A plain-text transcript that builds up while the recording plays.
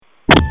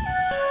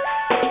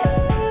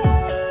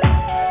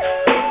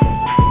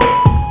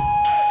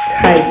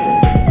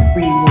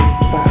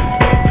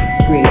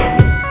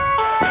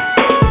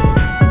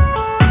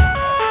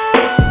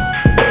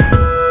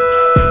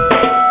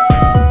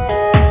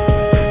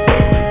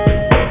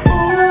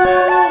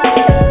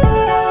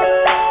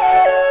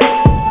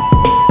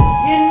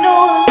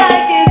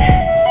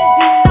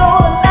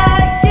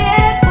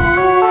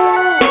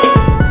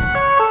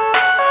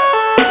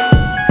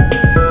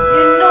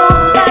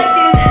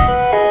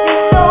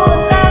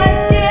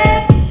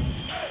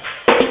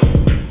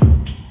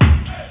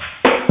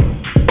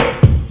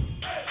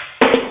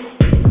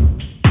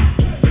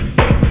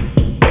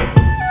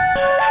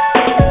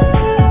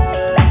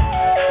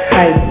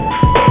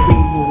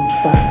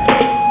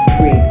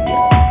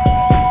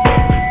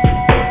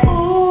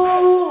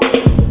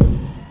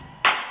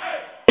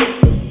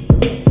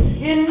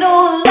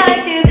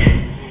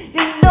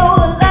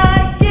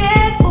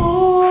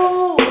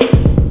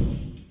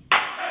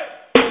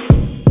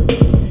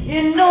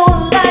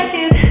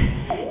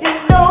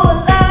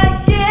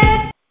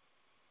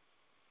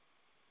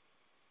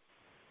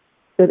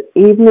Good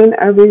evening,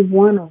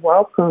 everyone.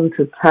 Welcome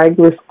to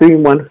Tigress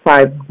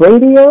 315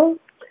 Radio.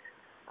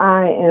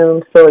 I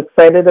am so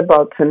excited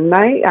about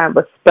tonight. I have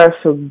a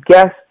special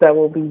guest that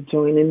will be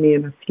joining me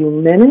in a few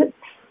minutes,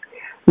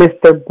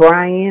 Mr.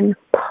 Brian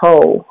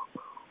Poe,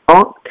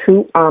 Onk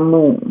to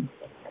Amun.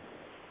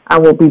 I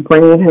will be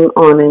bringing him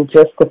on in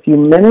just a few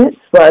minutes,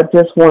 but I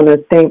just want to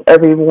thank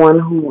everyone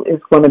who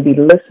is going to be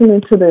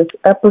listening to this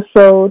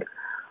episode.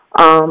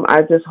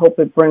 I just hope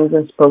it brings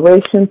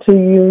inspiration to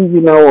you.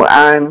 You know,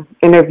 I'm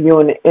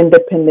interviewing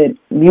independent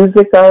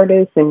music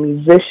artists and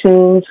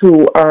musicians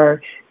who are,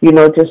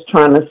 just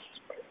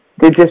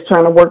they're just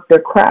trying to work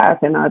their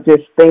craft. And I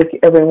just thank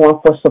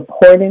everyone for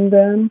supporting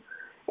them.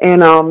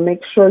 And make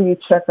sure you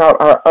check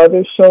out our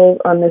other shows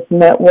on this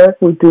network.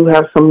 We do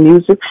have some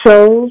music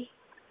shows.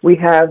 We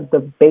have The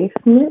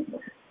Basement,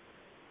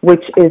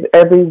 which is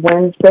every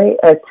Wednesday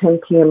at 10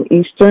 p.m.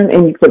 Eastern,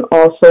 and you can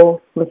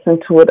also listen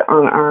to it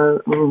on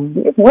our,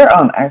 we're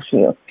on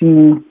actually a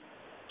few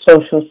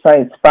social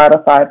sites,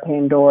 Spotify,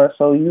 Pandora,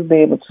 so you'll be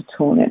able to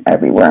tune in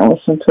everywhere and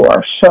listen to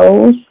our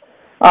shows.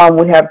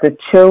 We have the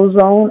Chill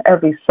Zone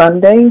every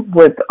Sunday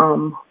with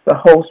the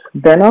host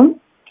Venom,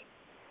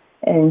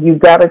 and you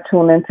got to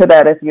tune into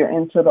that if you're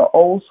into the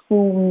old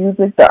school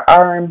music, the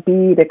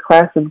R&B, the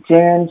classic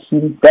jams.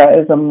 That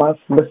is a must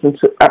listen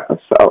to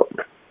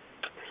episode.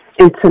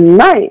 And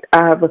tonight,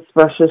 I have a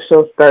special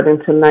show starting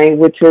tonight,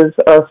 which is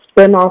a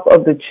spinoff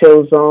of the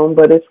Chill Zone,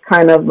 but it's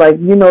kind of like,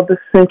 the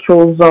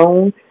Central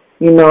Zone.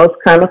 It's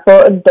kind of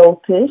for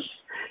adultish.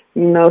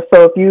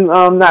 So if you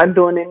not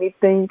doing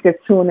anything, you can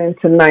tune in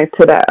tonight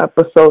to that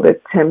episode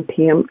at 10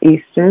 p.m.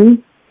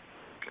 Eastern.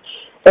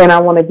 And I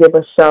want to give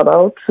a shout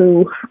out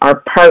to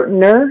our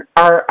partner,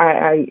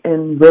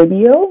 RIIN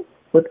Radio,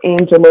 with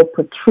Angelo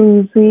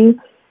Petruzzi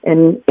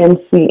and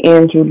MC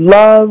Andrew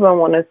Love. I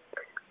want to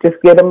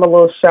just give them a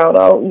little shout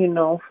out,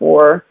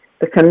 for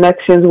the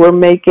connections we're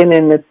making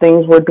and the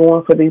things we're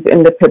doing for these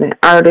independent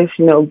artists,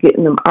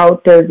 getting them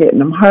out there, getting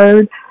them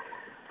heard.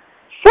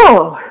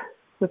 So,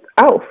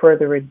 without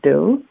further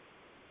ado,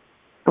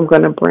 I'm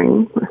going to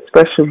bring a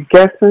special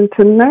guest in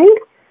tonight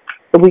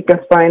so we can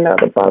find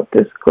out about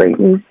this great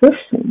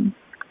musician.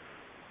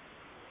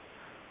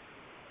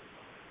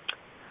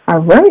 All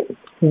right.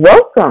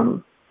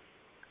 Welcome.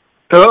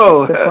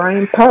 Hello. To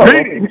Brian Poe.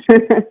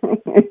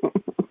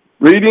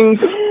 Greetings.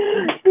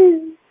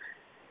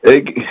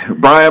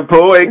 Brian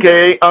Poe,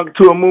 a.k.a. Unc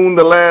to a Moon,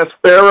 the Last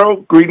Pharaoh.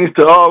 Greetings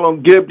to all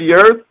on Give the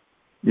Earth.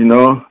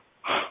 And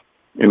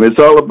it's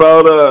all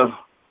about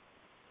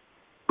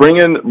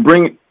bringing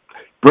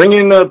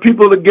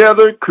people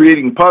together,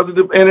 creating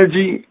positive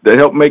energy to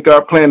help make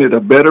our planet a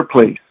better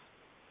place.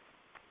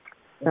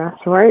 That's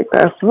right.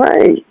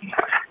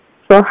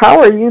 So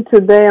how are you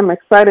today? I'm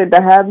excited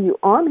to have you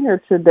on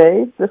here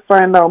today to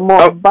find out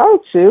more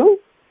about you.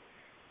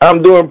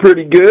 I'm doing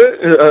pretty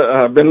good.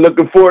 I've been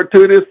looking forward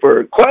to this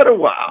for quite a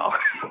while.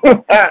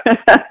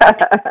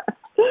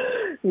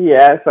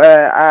 Yes,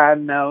 I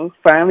know.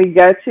 Finally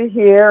got you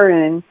here,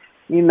 and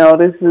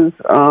this is.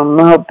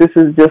 I hope this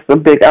is just a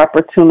big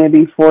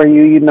opportunity for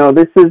you.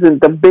 This isn't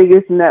the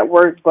biggest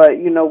network, but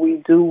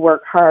we do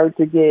work hard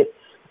to get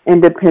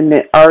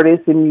independent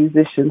artists and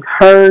musicians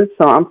heard.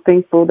 So I'm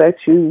thankful that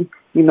you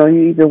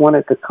even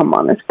wanted to come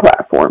on this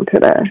platform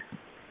today.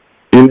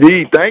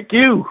 Indeed, thank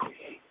you.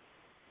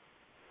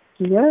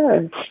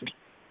 Yes.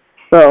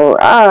 So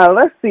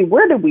let's see.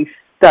 Where do we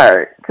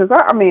start? Because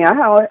I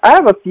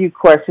have a few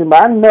questions,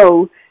 but I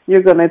know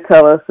you're going to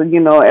tell us,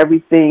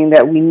 everything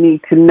that we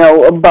need to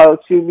know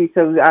about you,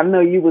 because I know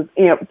you was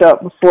amped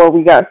up before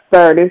we got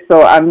started.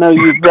 So I know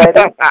you're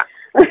ready.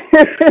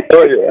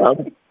 Oh yeah,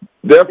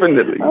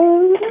 definitely.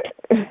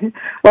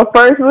 Well,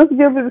 first, let's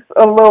give us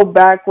a little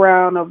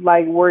background of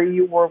like where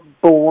you were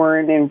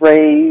born and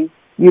raised,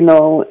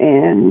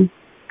 and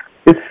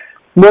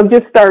we'll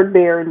just start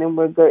there, and then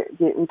we'll get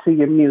into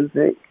your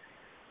music.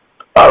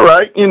 All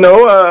right.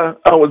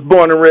 I was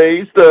born and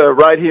raised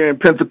right here in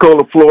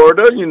Pensacola,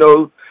 Florida.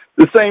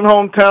 The same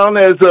hometown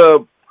as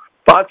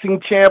boxing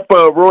champ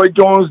Roy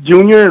Jones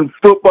Jr. and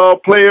football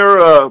player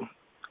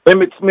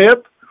Emmitt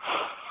Smith.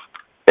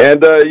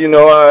 And,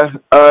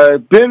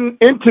 I've been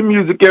into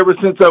music ever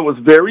since I was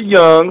very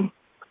young.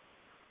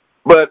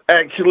 But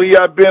actually,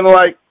 I've been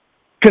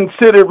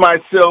considered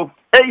myself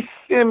a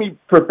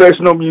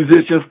semi-professional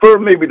musician for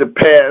maybe the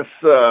past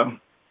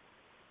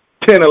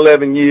 10,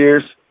 11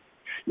 years.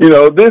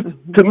 This,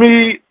 to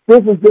me,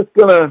 this was just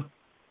gonna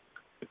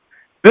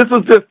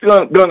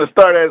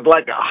start as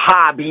like a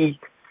hobby,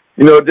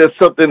 just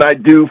something I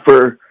do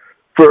for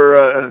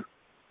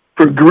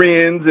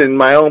grins and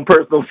my own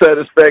personal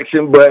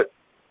satisfaction. But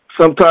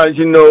sometimes,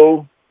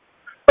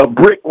 a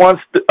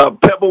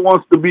pebble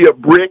wants to be a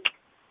brick,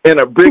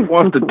 and a brick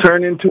wants to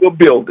turn into a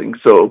building.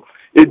 So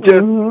it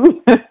just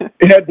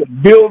it had to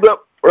build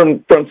up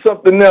from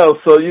something else.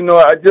 So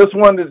I just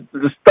wanted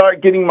to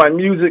start getting my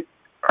music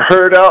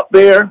heard out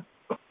there,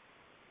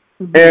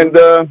 and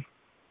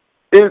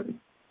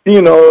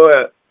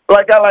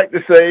like I like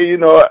to say,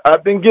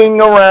 I've been getting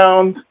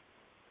around,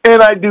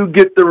 and I do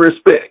get the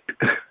respect.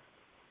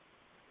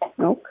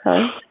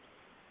 Okay.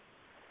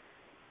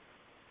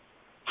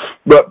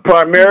 But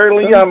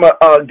primarily, I'm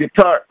a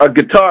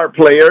guitar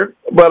player.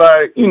 But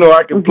I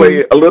can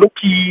play a little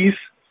keys,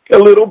 a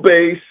little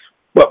bass.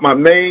 But my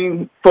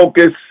main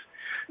focus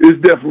is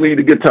definitely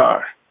the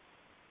guitar.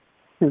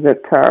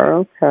 Guitar.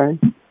 Okay.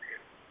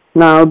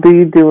 Now, do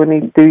you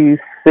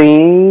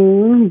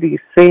sing? Do you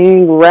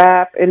sing,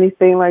 rap,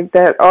 anything like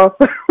that?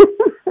 Also.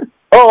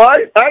 Oh,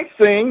 I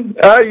sing.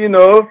 Okay.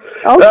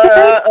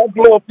 I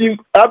blow a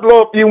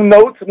few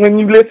notes when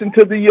you listen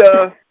to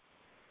the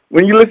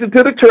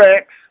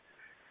tracks.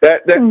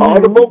 That all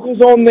the Mhm.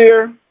 vocals on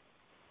there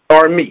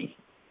are me.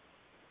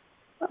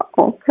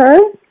 Okay.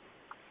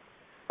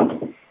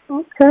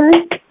 Okay.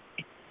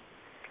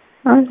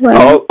 All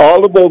right.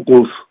 All the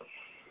vocals.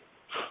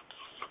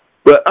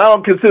 But I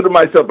don't consider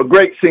myself a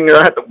great singer.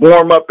 I have to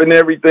warm up and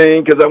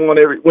everything because when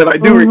I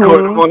do record,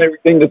 I Mhm. want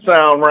everything to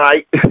sound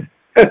right.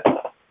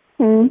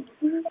 Mhm.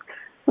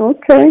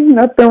 Okay.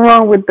 Nothing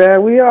wrong with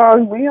that. We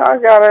all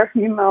gotta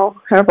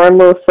have our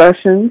little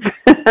sessions.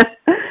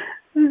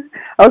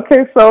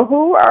 Okay. So,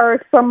 who are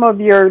some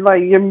of your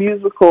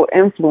musical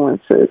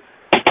influences?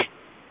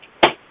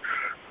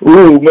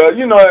 Ooh, well,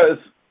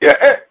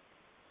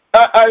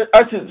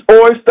 I should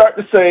always start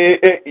to say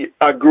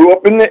I grew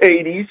up in the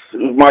 '80s.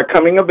 My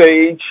coming of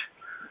age,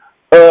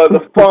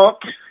 the funk.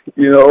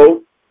 You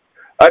know,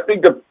 I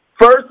think the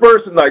first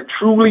person I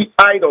truly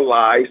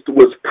idolized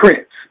was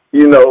Prince.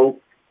 You know,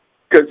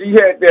 because he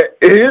had that.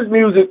 His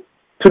music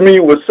to me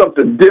was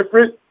something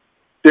different.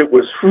 It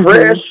was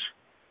fresh,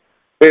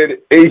 Mhm. and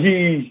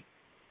he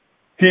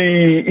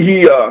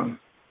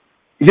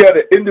had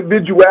an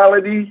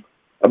individuality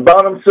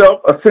about himself,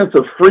 a sense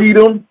of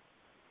freedom,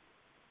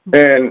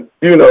 and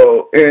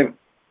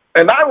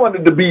I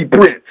wanted to be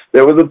Prince.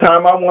 There was a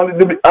time I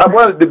wanted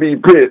to be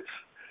Prince,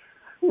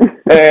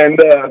 and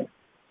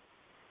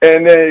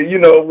then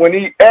when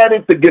he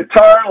added the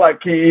guitar,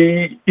 like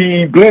he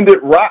blended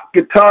rock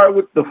guitar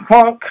with the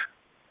funk,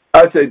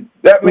 I said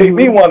that made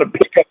me Mhm. want to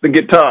pick up the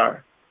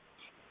guitar.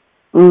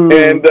 Mhm.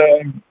 And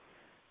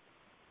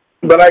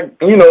but as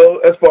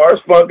far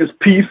as funk is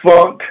P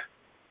Funk,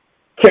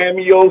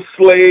 Cameo,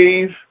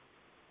 Slave,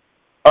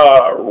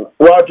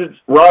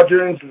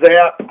 Roger and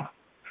Zapp.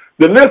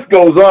 The list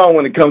goes on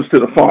when it comes to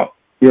the funk.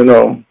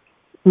 The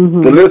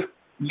Mhm.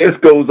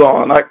 list goes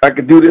on. I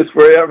could do this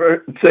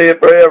forever, say it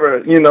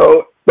forever.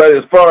 But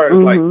as far as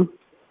like Mhm.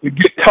 the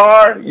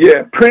guitar,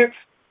 yeah, Prince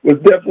was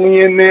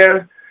definitely in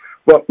there.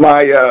 But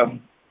my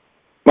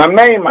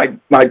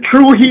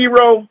true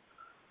hero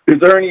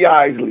is Ernie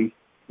Isley.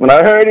 When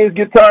I heard his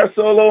guitar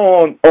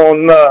solo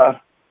on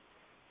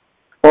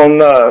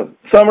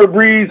Summer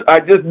Breeze, I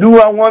just knew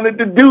I wanted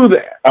to do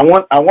that. I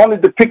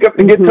wanted to pick up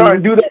the guitar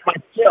and Mhm. do that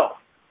myself.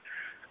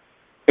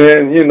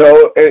 And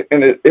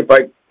if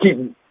I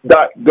keep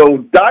go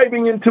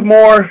diving into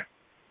more,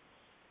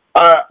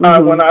 when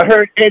Mhm. I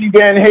heard Eddie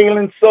Van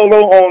Halen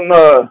solo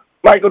on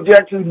Michael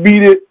Jackson's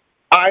 "Beat It,"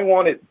 I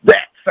wanted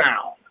that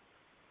sound.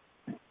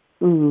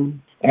 Mhm.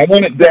 I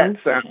wanted that Okay.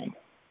 sound.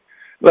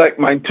 Like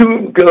my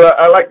two, because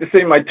I like to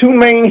say my two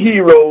main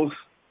heroes.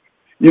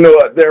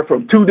 They're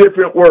from two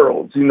different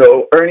worlds.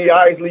 Ernie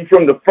Isley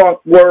from the funk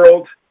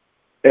world,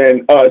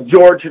 and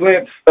George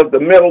Lynch of the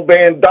metal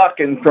band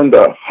Dokken from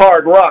the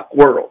hard rock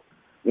world.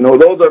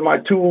 Those are my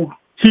two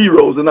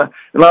heroes, and I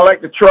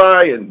like to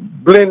try and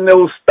blend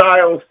those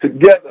styles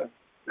together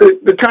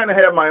to kind of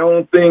have my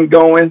own thing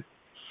going.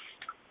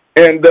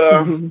 And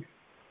Mhm.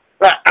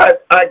 I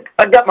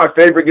got my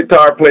favorite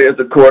guitar players,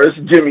 of course,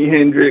 Jimi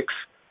Hendrix,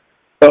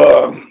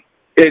 uh,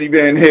 Eddie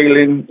Van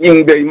Halen,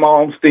 Yngwie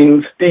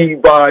Malmsteen, Steve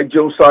Vai,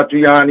 Joe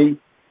Satriani,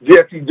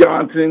 Jesse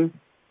Johnson,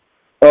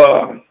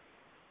 uh,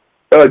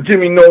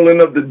 Jimmy Nolan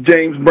of the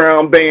James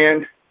Brown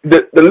Band.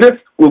 The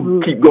list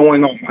will keep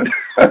going on.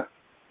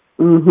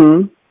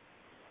 Mhm.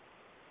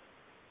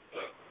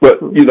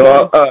 But Okay.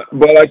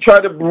 but I try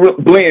to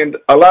blend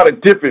a lot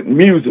of different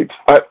music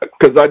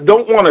because I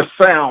don't want to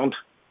sound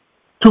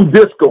too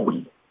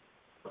disco-y.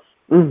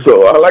 Mm.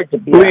 So I like to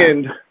Yeah.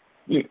 blend.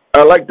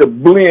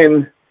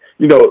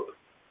 You know,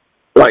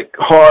 like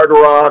hard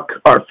rock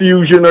or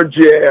fusion or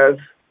jazz.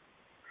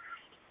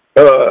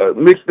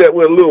 Mix that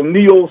with a little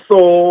neo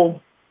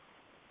soul,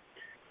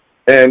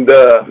 and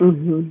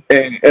Mhm.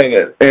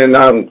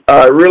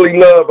 I really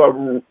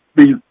love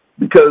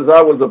because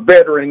I was a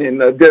veteran in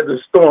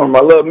Desert Storm. I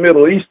love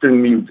Middle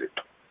Eastern music,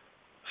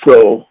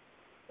 so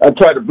I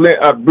try to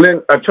blend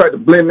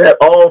that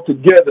all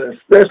together,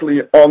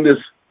 especially on this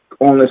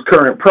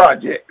current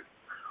project.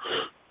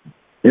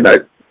 And I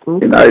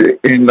and I Okay.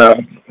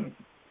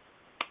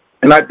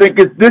 and I think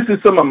this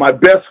is some of my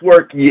best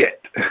work yet.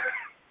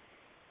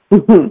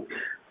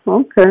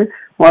 Okay.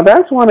 Well,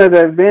 that's one of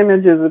the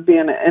advantages of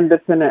being an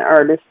independent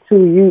artist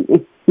too.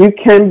 You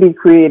can be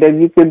creative.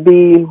 You could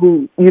be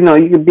you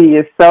could be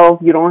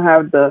yourself. You don't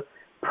have the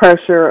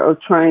pressure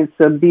of trying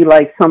to be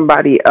like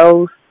somebody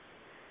else.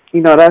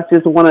 That's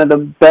just one of the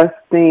best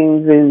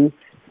things.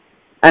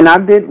 And I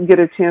did get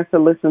a chance to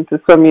listen to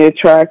some of your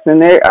tracks,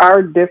 and they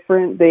are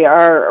different. They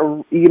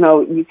are,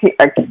 you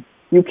can.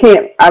 you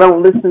can't. I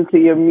don't listen to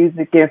your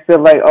music and feel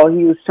like, oh,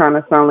 he was trying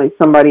to sound like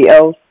somebody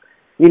else.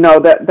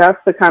 That's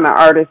the kind of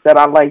artist that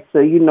I like to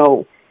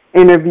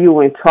interview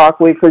and talk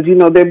with, because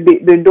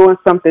they're doing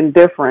something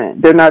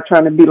different. They're not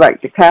trying to be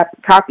like the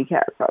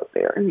copycats out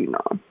there.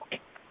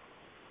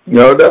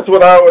 That's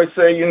what I always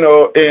say.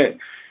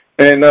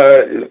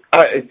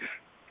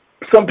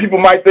 Some people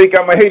might think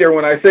I'm a hater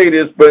when I say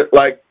this, but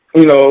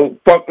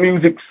funk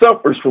music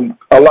suffers from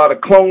a lot of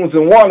clones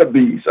and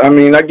wannabes. I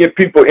mean, I get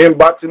people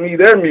inboxing me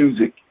their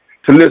music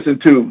to listen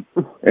to,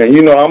 and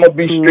I'm gonna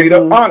be straight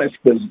up honest,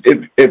 because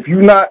if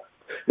you're not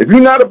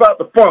about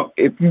the funk,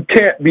 if you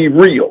can't be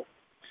real,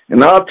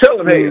 and I'll tell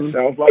them, hey, it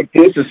sounds like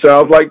this, it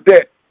sounds like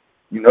that.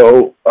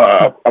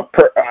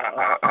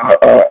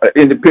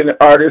 Independent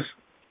artist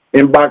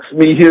inbox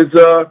me his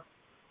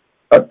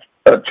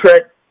a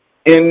track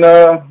in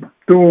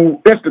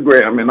through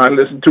Instagram, and I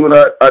listen to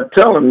it. I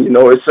tell him,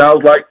 it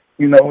sounds like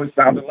it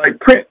sounded like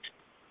Prince.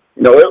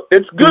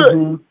 It's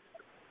good,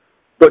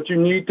 but you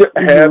need to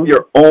have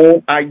your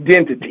own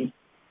identity.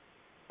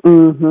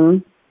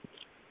 And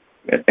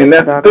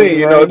that's the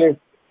thing, right.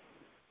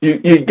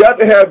 You got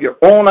to have your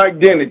own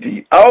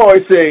identity. I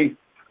always say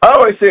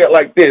it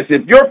like this: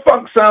 if your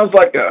funk sounds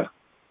like a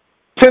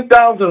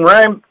 10,000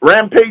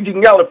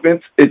 rampaging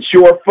elephants, it's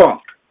your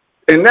funk,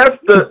 and that's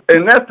the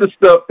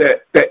stuff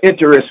that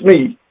interests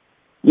me.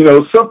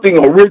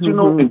 Something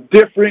original and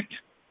different.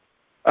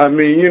 I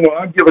mean,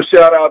 I give a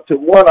shout out to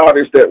one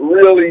artist that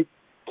really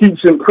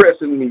keeps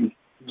impressing me,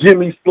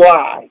 Jimmy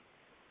Sly.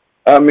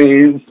 I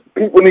mean,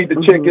 people need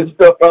to check his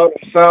stuff out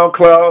on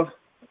SoundCloud.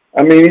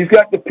 I mean, he's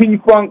got the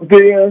P-Funk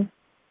there.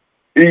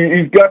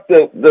 He's got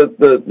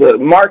the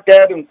Mark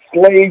Adams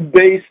slave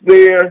bass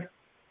there,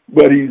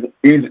 but he's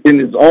in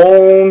his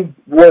own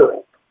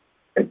world,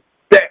 and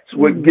that's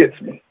what gets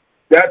me.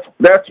 That's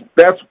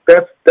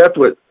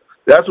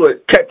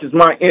what catches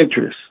my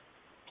interest.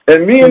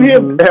 And me and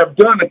him have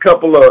done a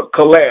couple of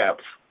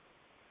collabs.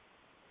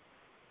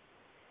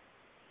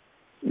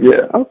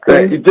 Yeah,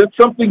 okay. It's just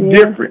something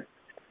different.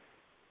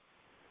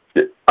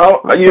 If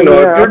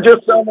you're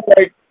just sounding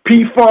like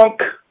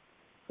P-Funk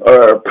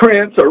or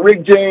Prince or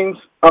Rick James,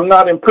 I'm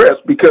not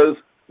impressed, because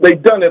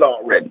they've done it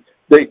already.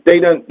 They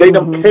done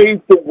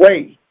paved the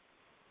way.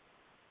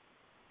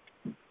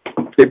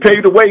 They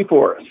paved the way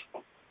for us.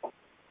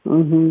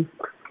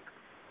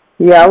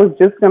 Yeah, I was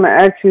just gonna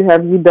ask you,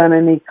 have you done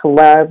any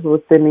collabs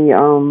with any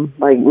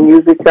like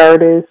music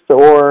artists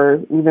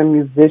or even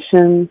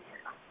musicians?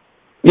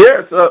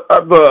 Yes,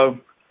 I've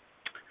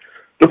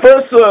the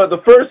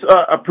first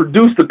I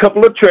produced a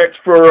couple of tracks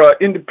for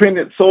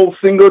independent soul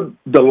singer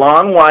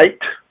DeLon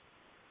White,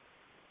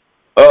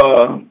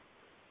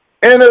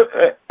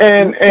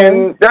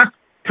 and that's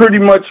pretty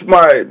much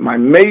my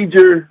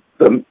major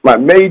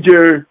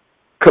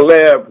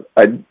collab.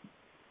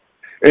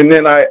 And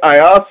then I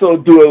also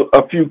do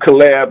a few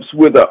collabs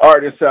with an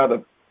artist out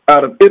of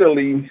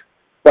Italy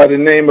by the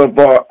name of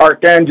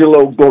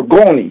Arcangelo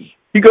Gorgoni.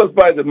 He goes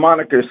by the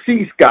moniker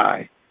Sea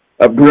Sky.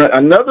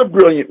 Another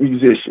brilliant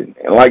musician.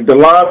 Like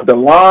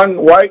DeLon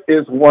White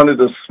is one of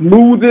the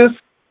smoothest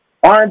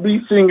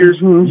R&B singers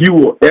you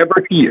will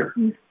ever hear.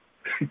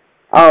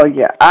 Oh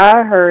yeah,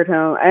 I heard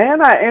him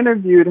and I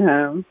interviewed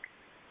him,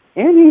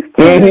 and he's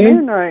tuning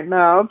in right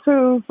now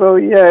too. So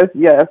yes,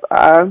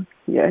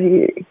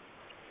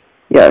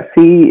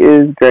 he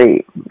is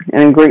great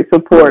and a great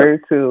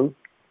supporter too.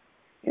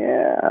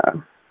 Yeah.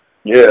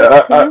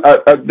 Yeah,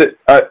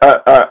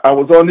 I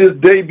was on his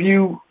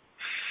debut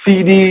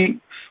CD.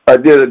 I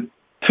did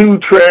 2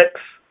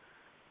 tracks.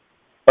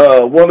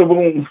 One of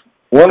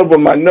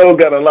them I know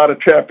got a lot of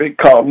traffic,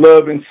 called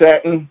Love and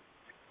Satin,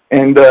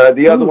 and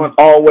the other one,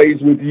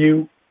 Always With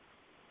You.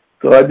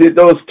 So I did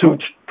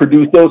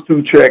produced those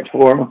 2 tracks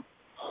for him.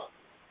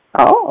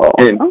 Oh,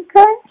 okay.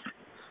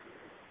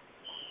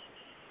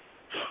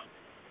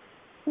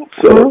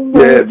 So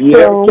if you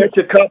ever catch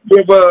a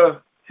copy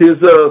of his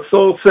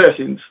Soul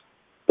Sessions,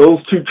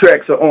 those 2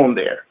 tracks are on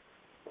there.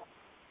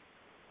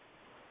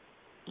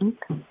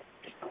 Okay.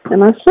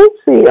 And I should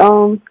see,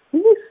 let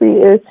me see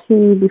if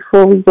he,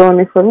 before we go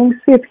any further, let me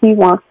see if he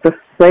wants to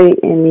say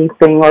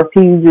anything or if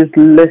he's just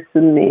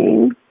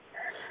listening.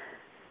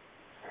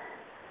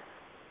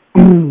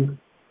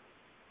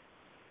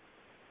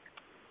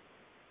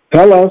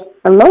 Hello.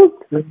 Hello.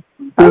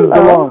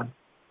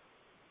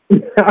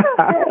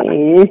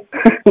 Hey.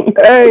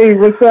 Hey,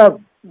 what's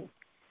up?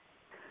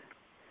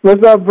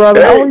 What's up,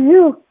 brother? Hey. How are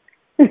you?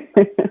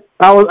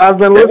 I've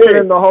been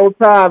listening the whole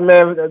time,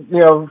 man.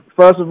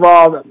 First of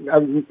all,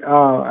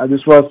 I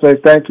just want to say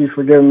thank you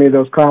for giving me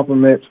those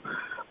compliments.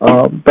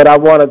 But I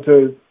wanted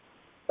to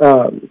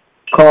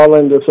call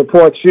in to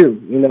support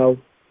you.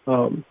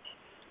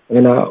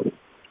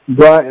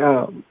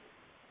 Brian.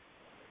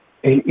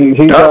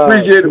 He's, I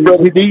appreciate it,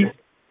 brother D.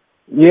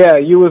 Yeah,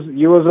 you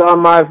was on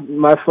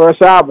my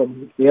first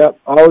album. Yep,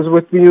 Always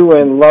With You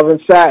and Love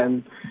and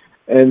Satin.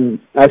 And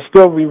I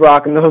still be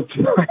rocking those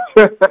two.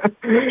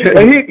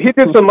 And he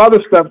did some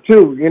other stuff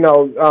too.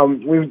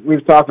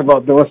 We've talked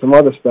about doing some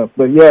other stuff.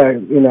 But yeah,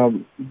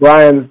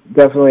 Brian's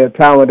definitely a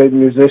talented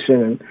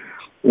musician, and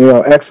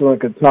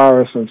excellent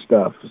guitarist and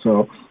stuff.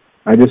 So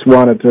I just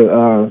wanted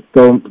to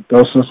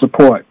throw some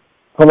support.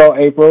 Hello,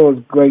 April. It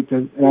was great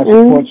to and I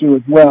support you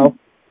as well.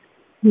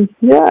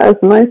 Yeah,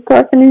 it's nice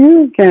talking to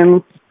you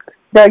again.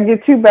 Gotta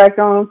get you back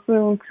on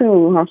soon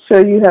too. I'm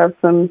sure you have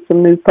some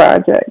new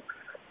projects.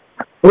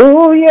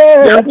 Oh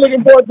yeah. Yeah, I'm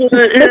looking forward to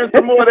hearing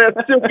some more of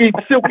that silky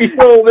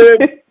soul there,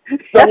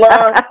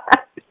 Salon.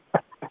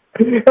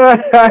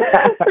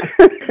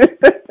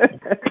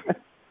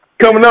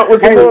 Coming up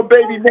with some more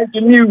baby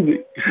making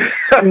music.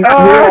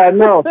 Yeah,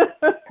 no.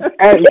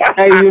 Hey,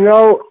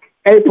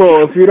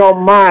 April, if you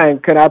don't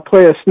mind, could I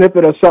play a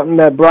snippet of something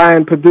that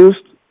Brian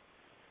produced?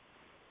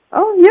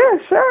 Oh yeah,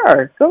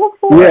 sure. Go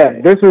for it.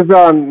 Yeah, this is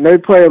they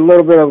play a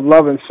little bit of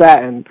Love and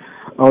Satin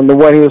on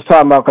what he was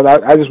talking about, because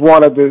I just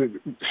wanted to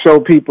show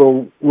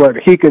people what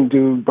he can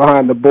do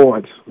behind the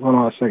boards. Hold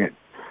on a second.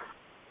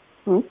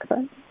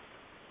 Okay.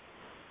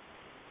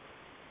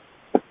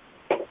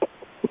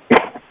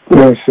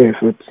 Let me see if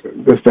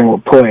this thing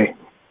will play.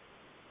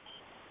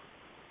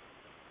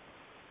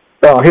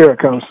 Oh, here it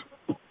comes.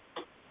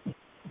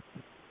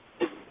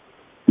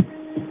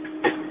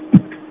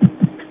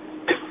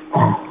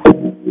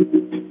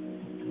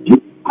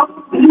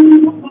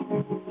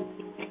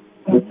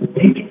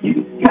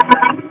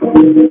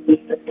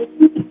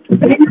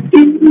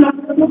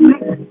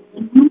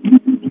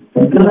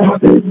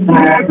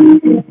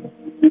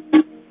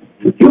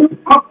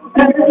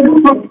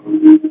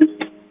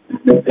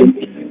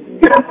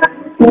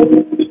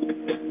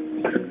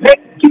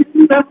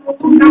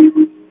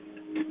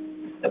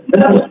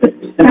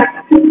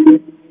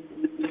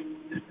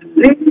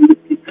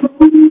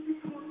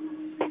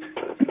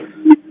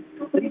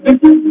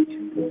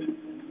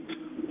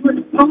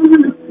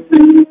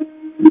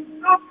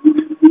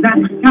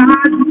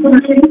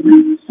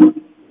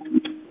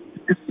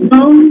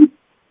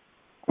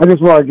 I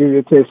just want to give you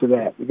a taste of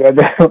that.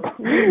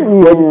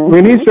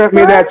 When he sent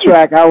me that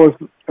track, I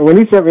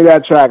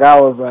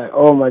was like,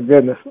 oh my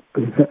goodness.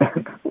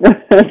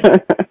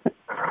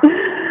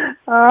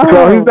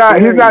 So he's not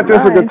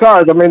just a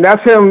guitarist. I mean,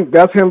 that's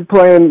him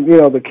playing,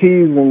 the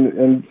keys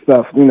and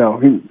stuff.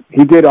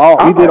 He did all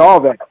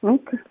that.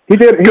 Okay. He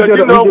did when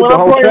the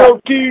I'm playing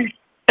those keys,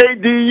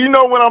 AD,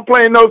 when I'm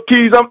playing those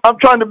keys, I'm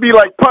trying to be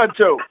like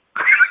Pancho.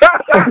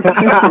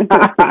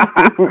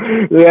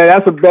 Yeah,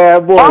 that's a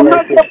bad boy. I'll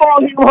mess up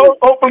on him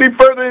hopefully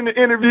further in the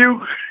interview.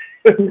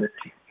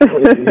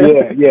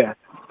 Yeah.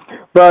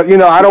 But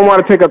I don't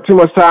want to take up too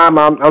much time.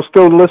 I'm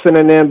still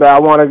listening in, but I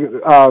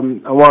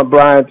want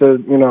Brian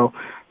to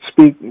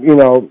speak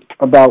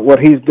about what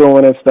he's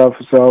doing and stuff.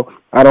 So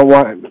I don't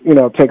want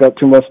take up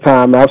too much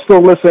time. I'm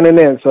still listening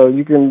in, so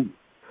you can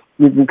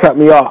cut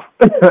me off.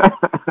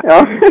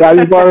 I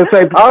just want to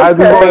say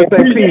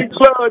peace.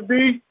 Love,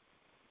 D.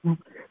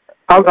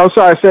 I'm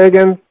sorry. Say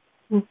again.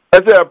 I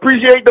said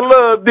appreciate the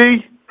love,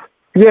 D.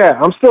 Yeah,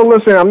 I'm still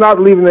listening. I'm not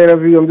leaving the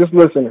interview. I'm just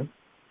listening.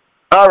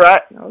 All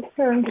right.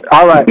 Okay.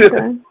 All right.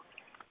 Okay.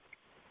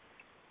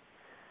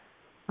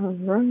 All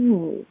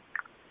right.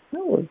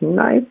 That was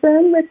nice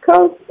and it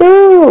goes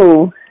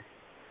through.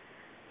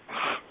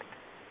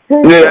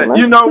 Yeah,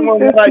 when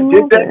I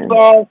did that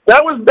song,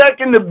 that was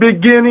back in the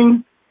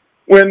beginning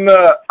when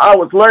I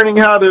was learning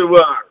how to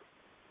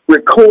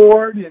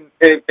record and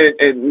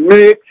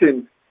mix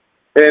and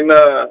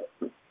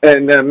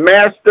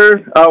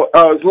master. I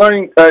was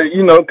learning,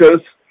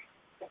 because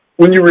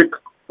when you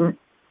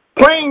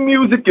playing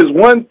music is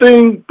one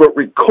thing, but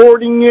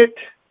recording it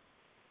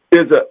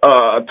is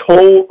a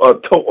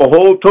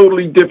whole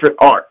totally different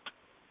art.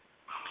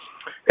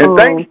 And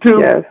thanks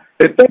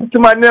to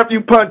my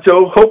nephew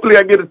Pancho, hopefully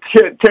I get a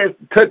chance to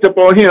touch up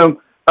on him.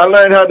 I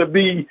learned how to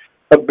be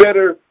a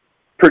better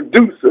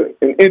producer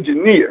and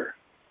engineer.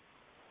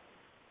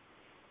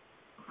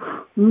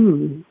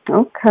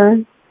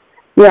 Okay.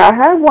 Yeah, I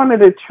had one of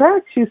the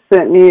tracks you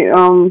sent me.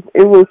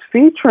 It was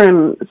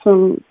featuring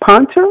some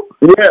Pancho.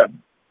 Yeah.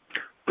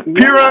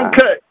 Pure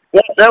Uncut.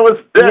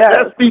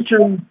 That's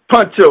featuring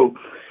Pancho.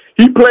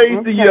 He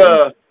plays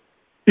the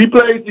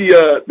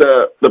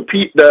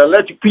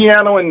electric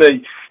piano and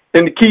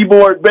the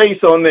keyboard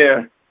bass on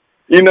there.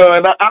 And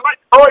I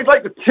always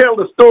like to tell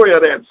the story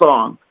of that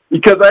song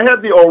because I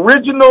had the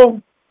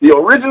original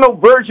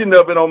version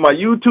of it on my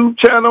YouTube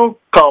channel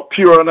called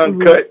Pure and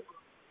Uncut.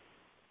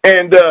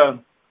 And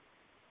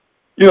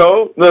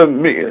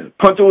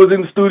Pancho was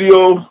in the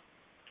studio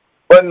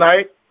one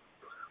night,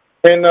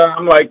 and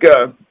I'm like,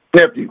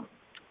 nephew,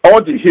 I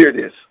want you to hear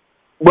this.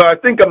 Well, I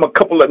think I'm a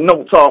couple of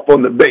notes off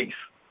on the bass.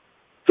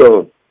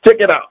 So check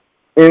it out.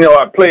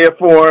 I play it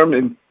for him,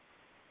 and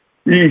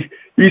he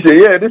said,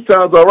 yeah, this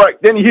sounds all right.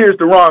 Then he hears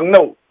the wrong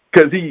note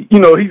because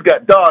he's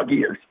got dog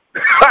ears.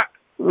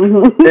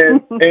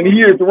 and he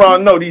hears the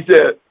wrong note. He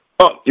said,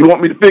 oh, you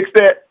want me to fix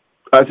that?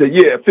 I said,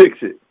 yeah,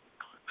 fix it.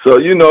 So,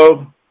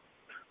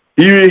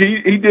 he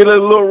did a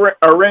little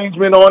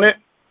arrangement on it,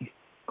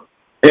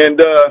 and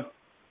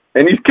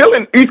he's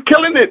killing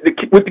it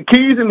with the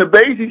keys and the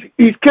bass.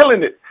 He's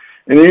killing it.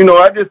 And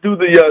I just do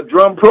the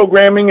drum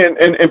programming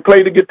and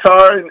play the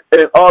guitar and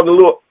all the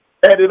little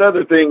added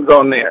other things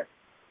on there.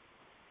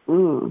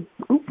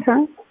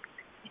 Okay.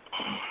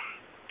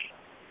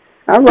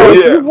 All right.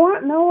 If you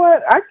want, know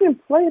what? I can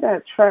play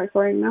that track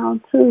right now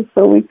too,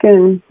 so we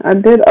can. I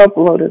did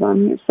upload it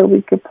on here, so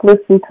we could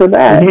listen to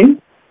that.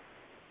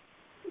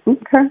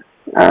 Okay.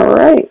 All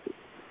right.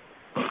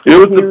 It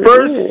was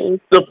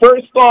the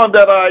first song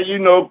that I,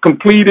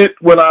 completed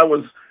when I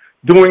was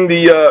doing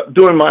doing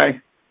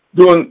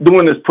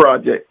this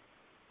project.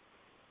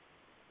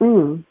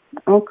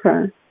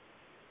 Okay.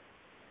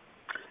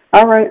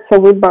 All right. So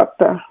we're about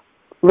to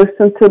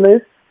listen to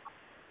this.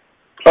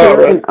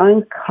 Pure and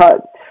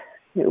uncut.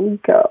 Here we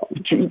go.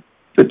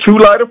 The True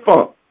Light of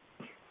Funk.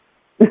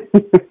 Up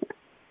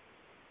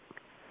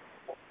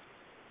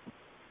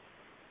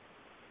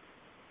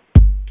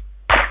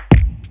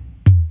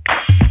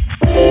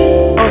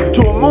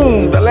to a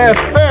moon, the last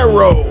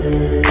pharaoh,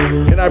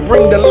 and I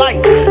bring the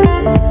light.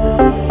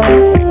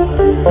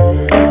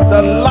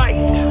 The light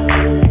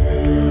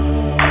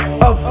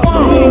of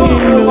funk.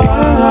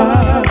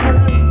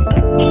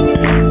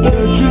 The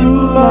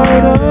true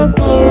light of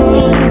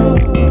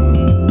funk.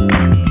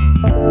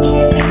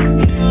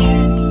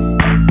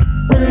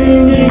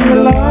 Bringing the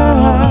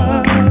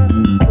light,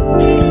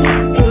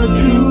 the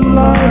true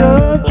light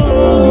of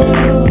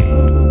funk.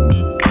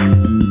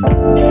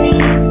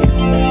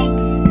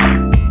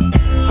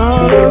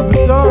 Out of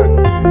the dark,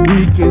 we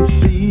can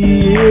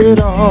see it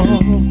all.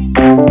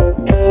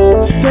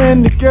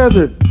 Stand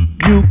together,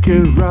 you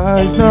can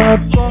rise, not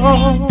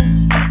fall.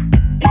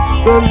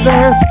 The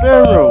last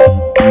pharaoh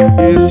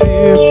is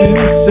here to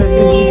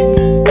say,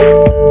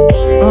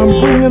 I'm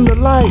bringing the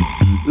light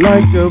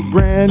like a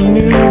brand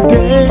new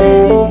day.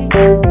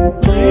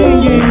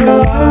 Bringing the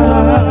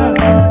light,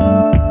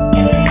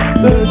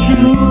 the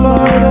true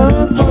light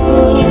of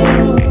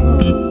funk.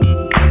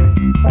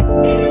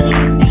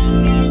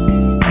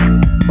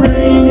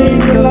 Bringing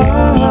the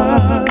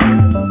light,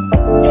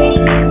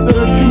 the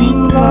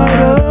true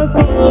light of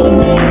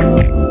funk.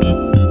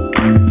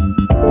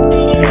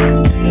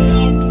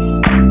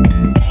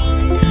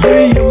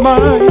 Free your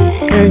mind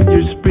and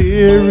your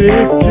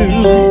spirit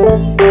too.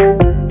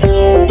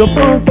 The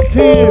funk is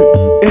here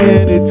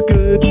and it's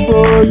good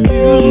for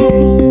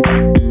you.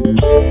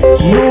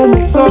 No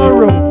more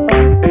sorrow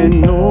and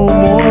no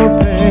more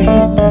pain.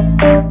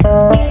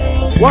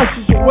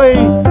 Washes away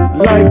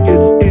like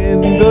it's in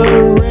the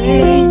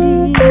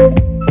rain.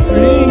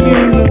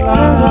 Bringing the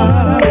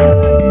light,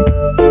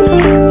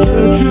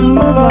 the true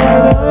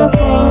light of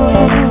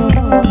funk.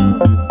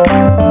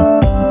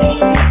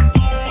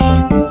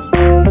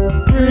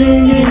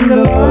 Bringing the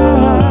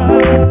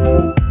light,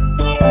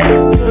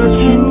 the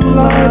true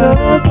light of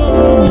funk.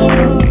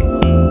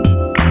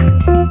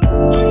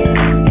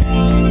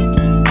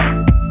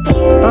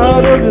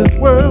 Out of this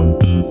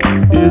world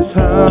is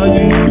how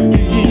you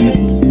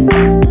feel.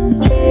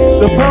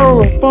 The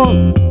power of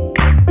funk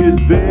is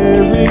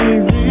very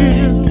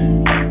real.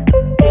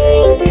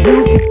 You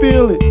can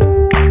feel it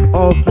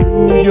all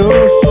through your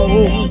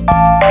soul.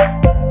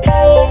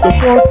 The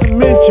fourth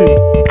dimension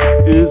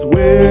is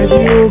where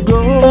you'll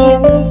go.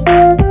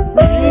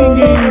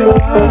 Bringing the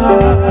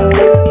light,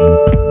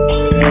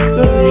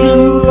 the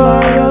true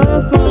light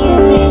of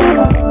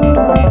funk.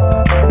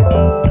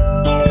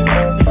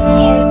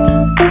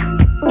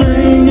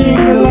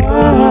 Bringing the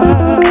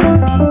light,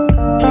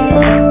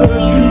 the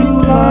true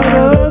light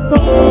of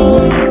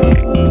funk.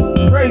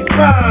 Praise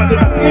God, the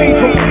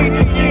angel.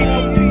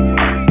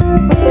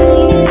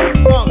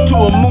 Up to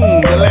a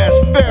moon, the last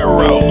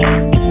pharaoh.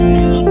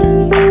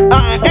 I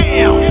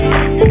am.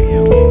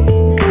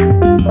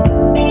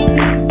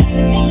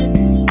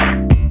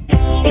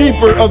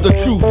 Keeper of the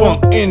true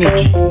funk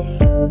energy.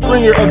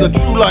 Bringer of the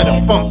true light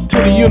of funk to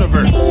the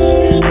universe.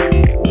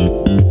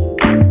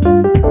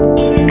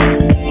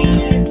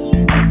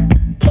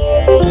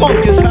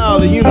 Funk is how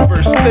the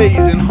universe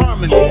stays in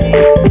harmony.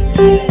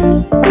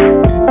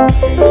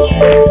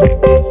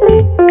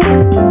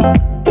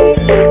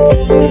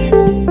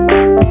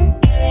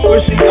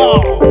 Wishing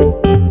all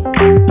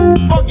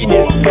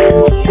funkiness,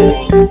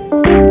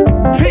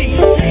 peace,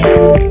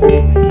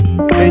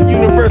 and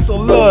universal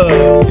love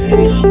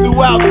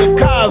throughout the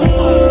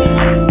cosmos.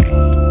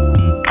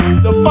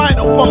 The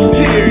final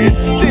frontier is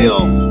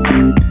still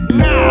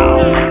now.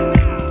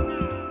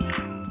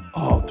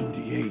 All through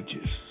the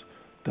ages,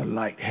 the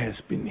light has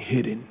been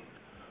hidden.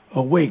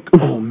 Awake,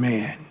 O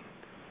man,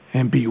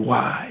 and be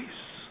wise.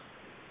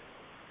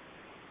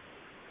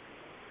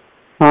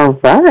 All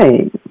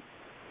right.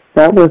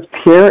 That was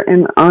Pure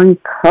and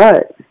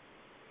Uncut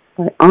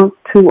by Up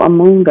to a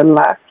Moon, the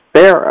Last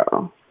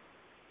Pharaoh.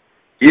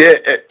 Yeah,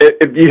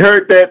 if you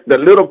heard that, the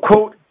little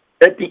quote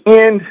at the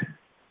end,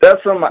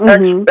 that's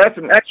that's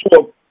an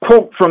actual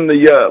quote from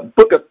the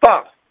Book of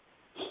Thoth.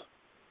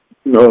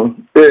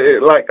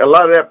 Like a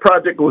lot of that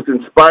project was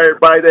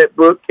inspired by that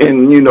book,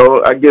 and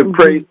I give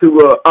praise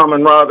to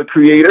Amun-Ra, the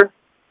creator,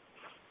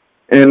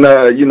 and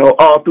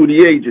all through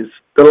the ages,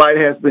 the light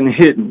has been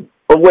hidden.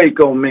 Awake,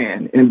 O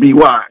man, and be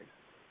wise.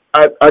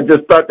 I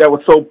just thought that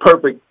was so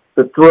perfect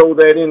to throw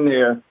that in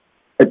there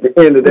at the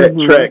end of that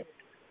track,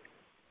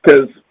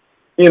 because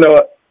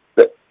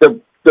the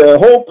the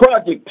whole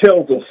project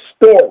tells a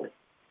story,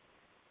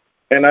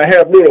 and I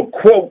have little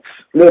quotes,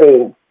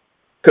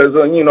 because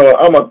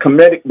I'm a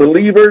comedic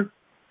believer,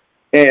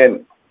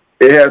 and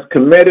it has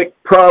comedic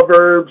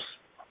proverbs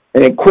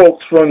and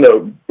quotes from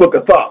the Book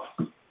of Thoughts,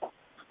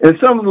 and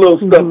some of the little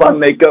stuff I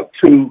make up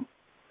to,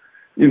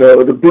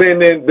 the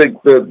blending,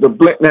 the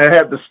blend. I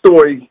have the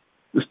story,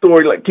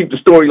 like keep the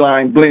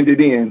storyline blended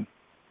in.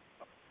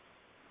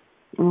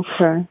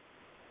 Okay.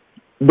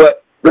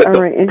 But the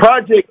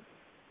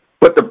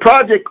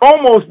project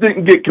almost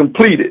didn't get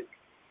completed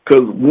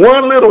because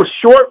one little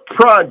short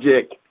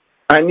project,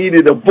 I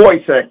needed a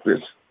voice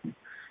actress,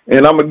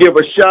 and I'm gonna give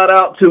a shout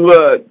out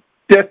to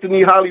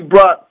Destiny Holly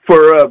Brock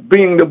for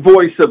being the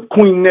voice of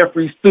Queen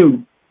Nefri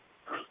Sue,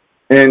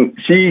 and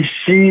she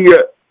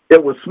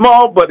it was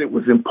small, but it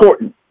was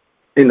important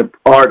in the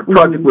project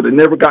would have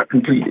never got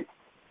completed.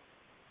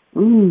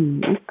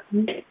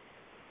 Okay.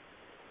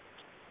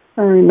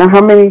 All right. Now,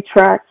 how many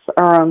tracks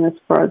are on this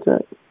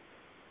project?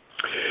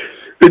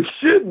 It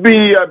should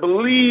be, I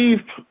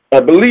believe,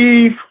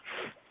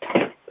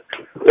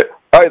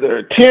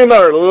 either 10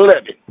 or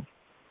 11.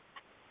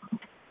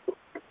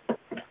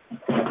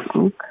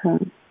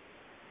 Okay.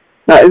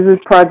 Now, is this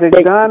project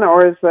done,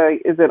 or is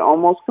it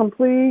almost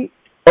complete?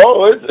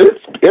 Oh,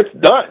 it's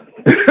done.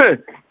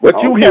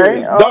 What you hear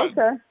is done.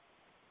 Okay.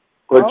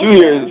 What you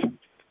hear is,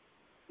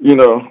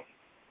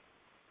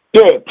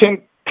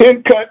 10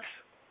 cuts,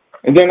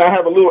 and then I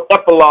have a little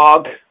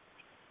epilogue.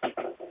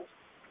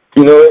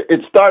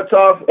 It starts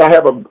off, I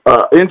have a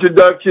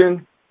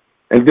introduction,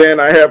 and then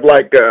I have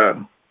like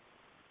the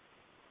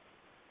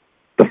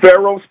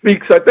Pharaoh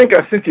Speaks. I think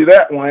I sent you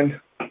that one.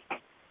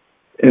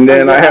 And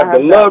then I have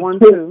the love one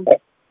too.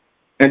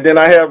 And then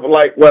I have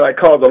like what I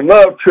call the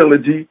love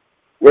trilogy,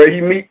 where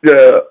he meets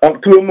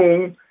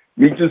Tum-Tum-Moon,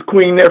 meets his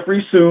Queen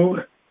Nefri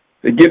Sue.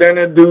 They get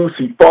introduced.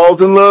 He falls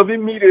in love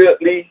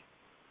immediately,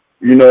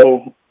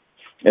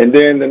 And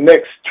then the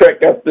next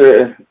track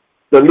after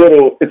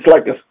it's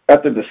like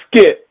after the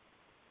skit,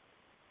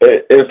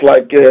 it's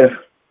like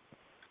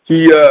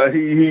he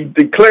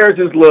declares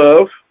his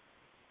love.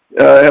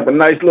 Have a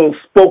nice little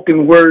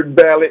spoken word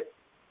ballad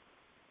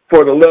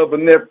for the love of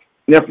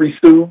Nefri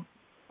Sue,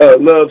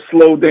 Love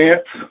Slow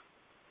Dance.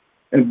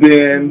 And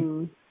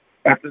then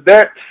after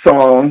that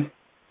song,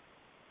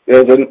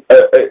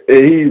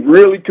 he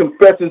really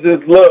confesses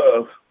his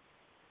love.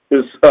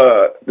 Is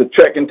the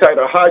track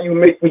entitled How You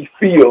Make Me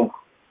Feel,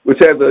 which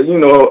has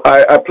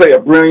I play a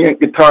brilliant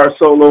guitar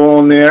solo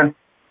on there.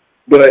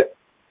 But,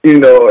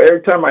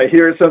 every time I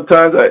hear it,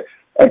 sometimes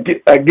I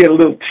get a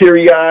little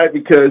teary-eyed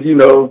because,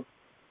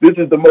 this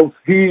is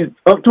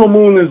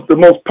Tum-Tum-Moon is the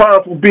most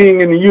powerful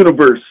being in the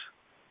universe.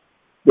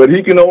 But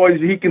he can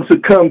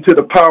succumb to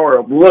the power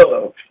of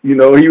love.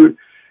 The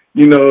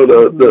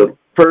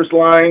first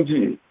lines,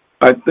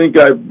 I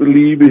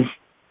believe is,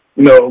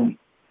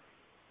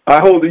 I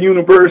hold the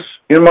universe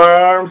in my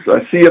arms.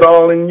 I see it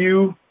all in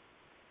you.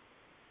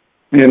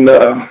 And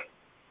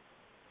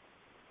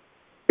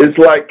it's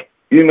like,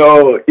 he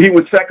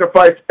would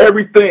sacrifice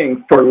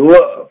everything for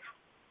love.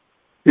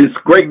 His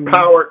great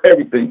power,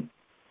 everything.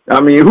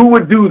 I mean, who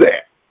would do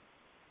that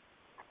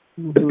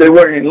if they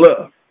weren't in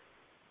love?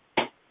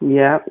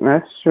 Yeah,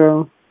 that's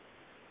true.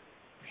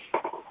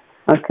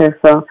 Okay,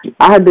 so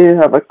I do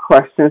have a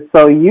question.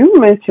 So you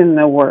mentioned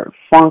the word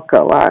funk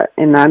a lot,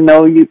 and I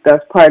know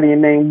that's part of your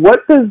name.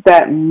 What does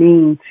that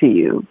mean to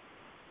you?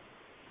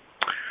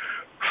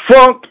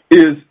 Funk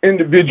is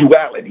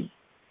individuality.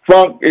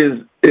 Funk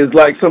is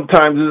like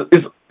sometimes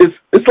it's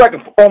like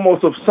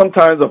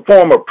sometimes a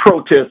form of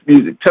protest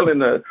music, telling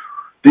the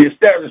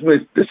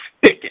establishment to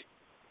stick it.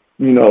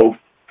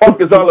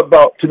 Funk is all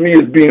about, to me,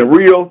 is being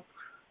real.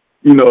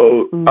 I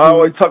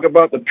always talk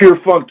about the pure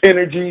funk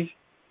energy.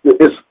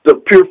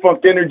 The pure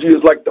funk energy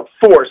is like the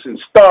Force in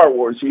Star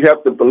Wars. You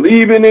have to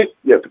believe in it.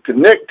 You have to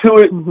connect to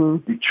it.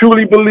 You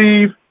truly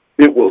believe.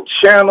 It will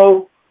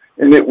channel,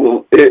 and it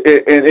will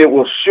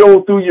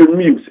show through your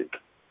music.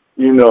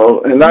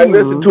 And I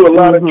listen to a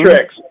lot of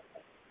tracks,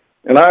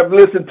 and I've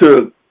listened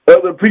to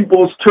other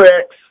people's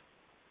tracks,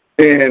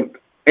 and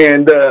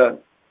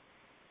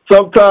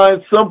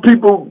sometimes some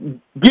people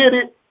get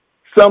it,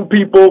 some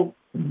people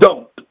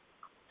don't.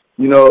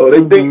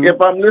 They think if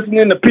I'm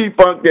listening to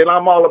P-Funk, then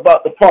I'm all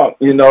about the funk.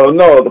 No,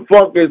 the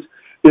funk is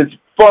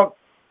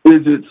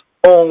its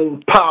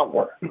own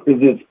power,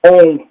 is its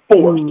own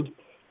force.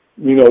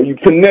 You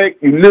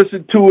connect, you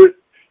listen to it,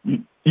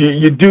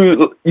 you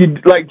do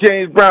like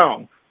James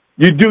Brown,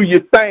 you do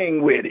your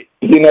thing with it.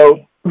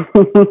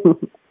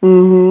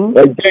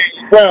 Like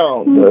James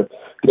Brown,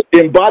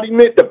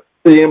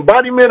 the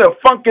embodiment of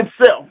funk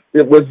itself.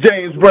 It was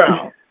James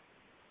Brown.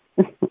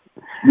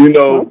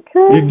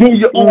 Okay. You do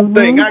your own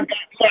thing. I got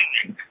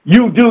mine.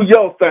 You do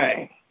your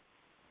thing.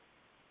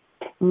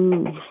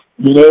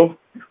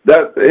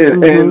 That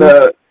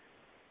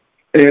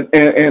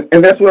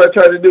and that's what I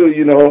try to do.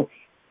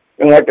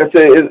 And like I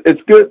said,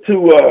 it's good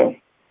to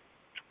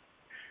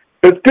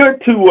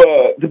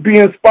be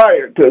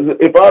inspired, because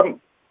if I'm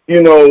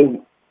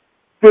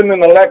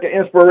feeling a lack of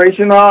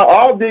inspiration,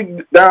 I'll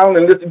dig down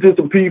and listen to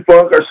some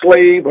P-Funk or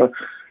Slave or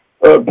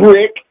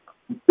Brick.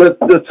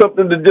 There's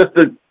something to just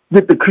to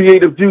get the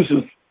creative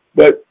juices.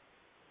 But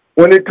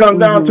when it comes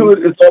down to it,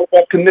 it's all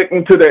about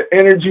connecting to that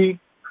energy,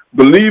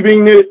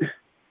 believing it,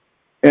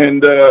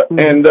 and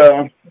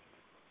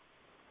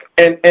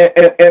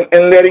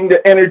letting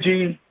the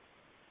energy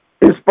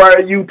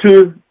inspire you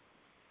to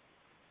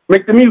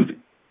make the music.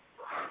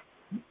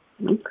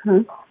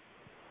 Okay.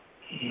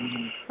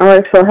 All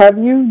right, so have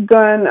you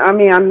done, I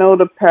mean, I know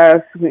the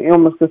past,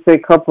 almost to say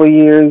couple of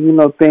years,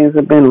 things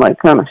have been like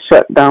kind of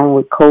shut down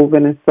with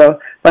COVID and stuff,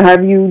 but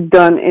have you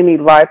done any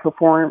live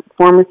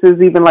performances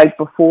even like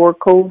before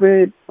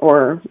COVID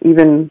or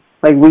even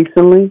like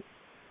recently?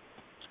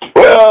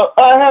 Well,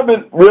 I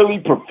haven't really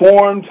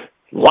performed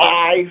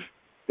live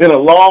in a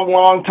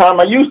long time.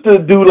 I used to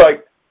do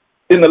like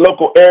in the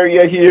local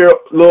area here,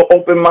 little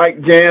open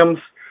mic jams.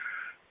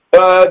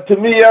 To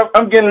me,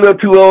 I'm getting a little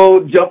too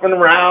old jumping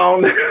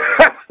around,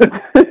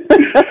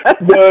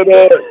 but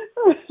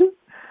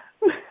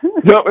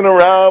jumping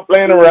around,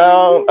 playing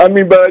around. I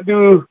mean, but I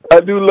do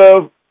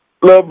love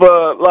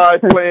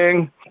live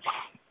playing.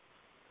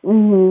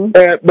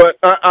 But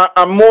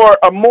I'm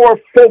more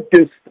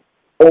focused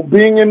on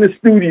being in the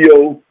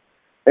studio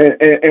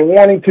and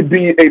wanting to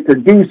be a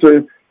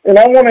producer, and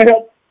I want to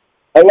help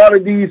a lot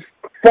of these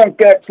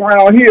funk acts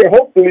around here.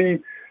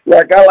 Hopefully,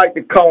 like I like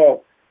to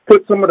call,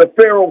 put some of the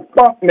Pharaoh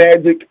funk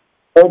magic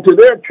onto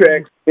their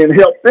tracks and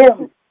help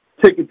them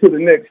take it to the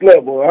next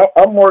level.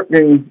 I'm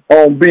working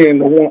on being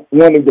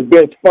one of the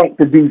best funk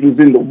producers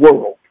in the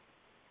world.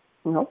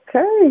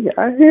 Okay,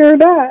 I hear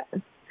that.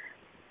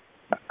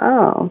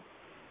 Oh,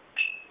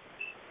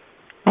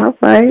 all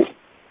right.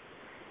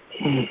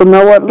 So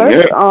now what?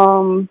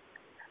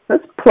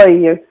 Let's play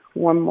you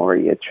one more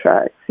of your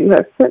tracks. You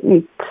have sent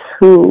me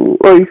 2,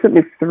 or you sent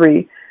me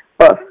 3.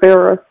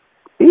 Pharaoh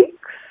Speaks.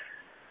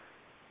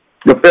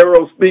 The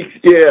Pharaoh Speaks,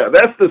 yeah,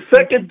 that's the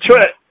second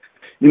track.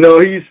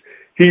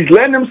 He's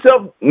letting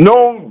himself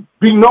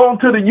be known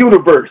to the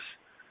universe,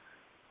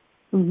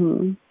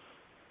 and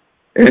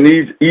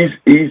he's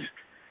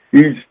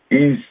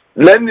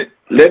letting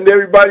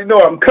everybody know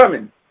I'm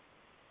coming.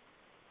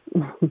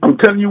 I'm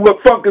telling you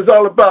what funk is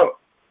all about.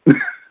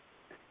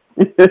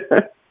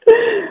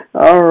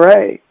 All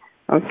right,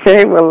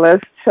 okay. Well,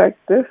 let's check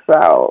this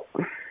out.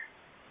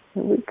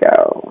 Here we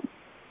go.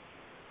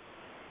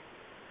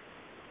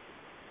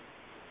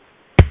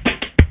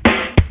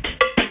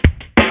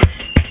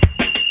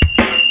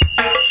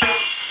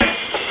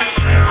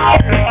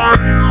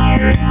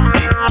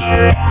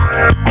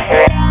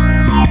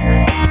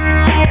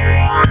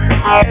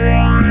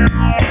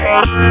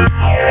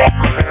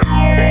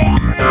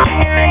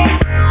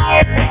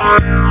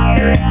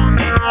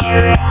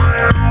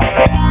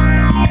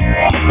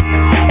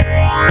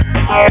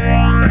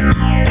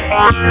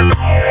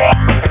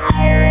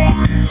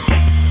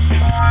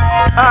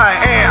 I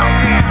am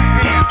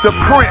the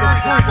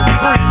prince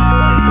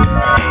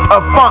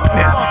of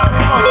funkness.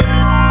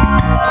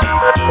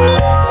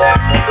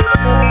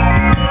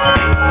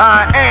 I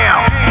am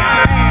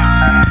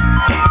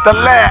the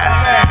last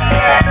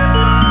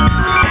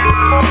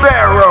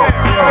pharaoh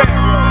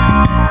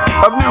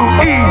of New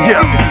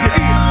Egypt.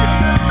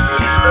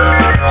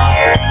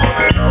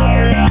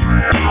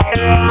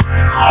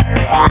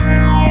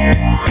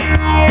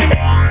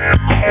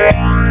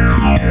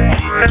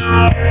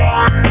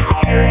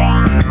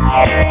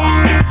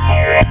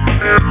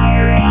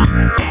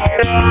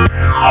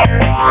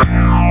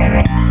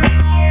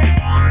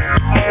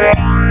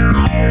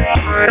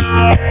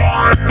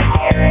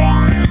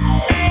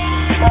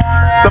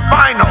 The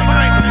final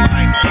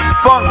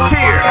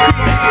frontier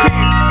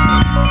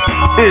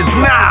is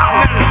now.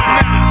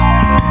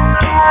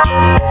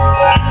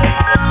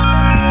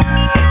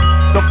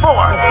 The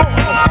fourth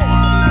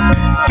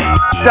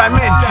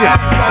dimension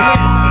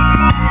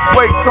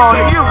waits on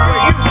you,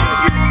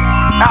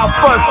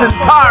 Alpha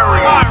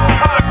Centauri.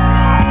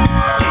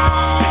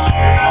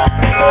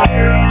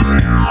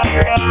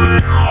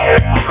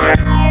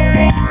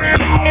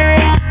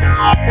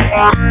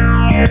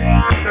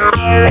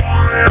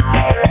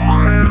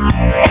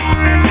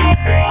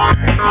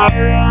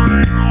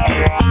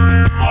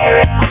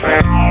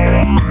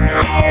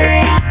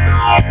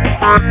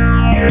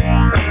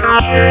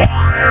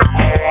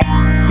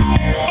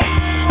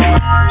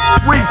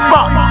 We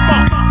funk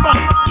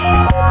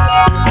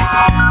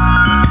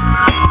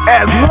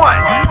as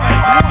one.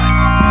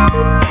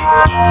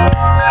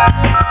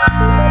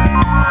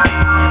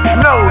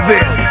 Know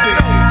this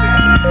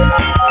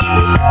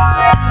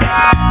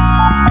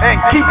and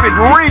keep it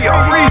real.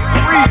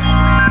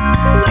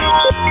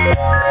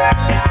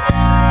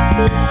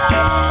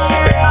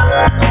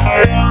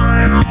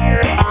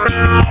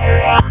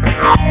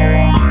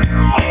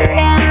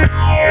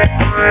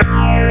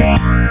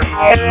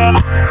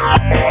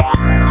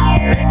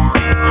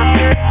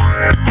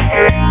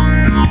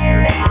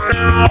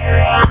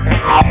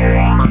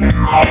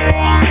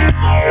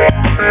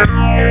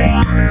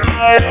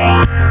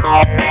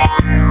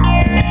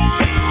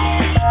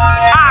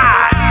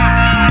 I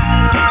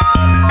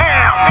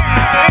am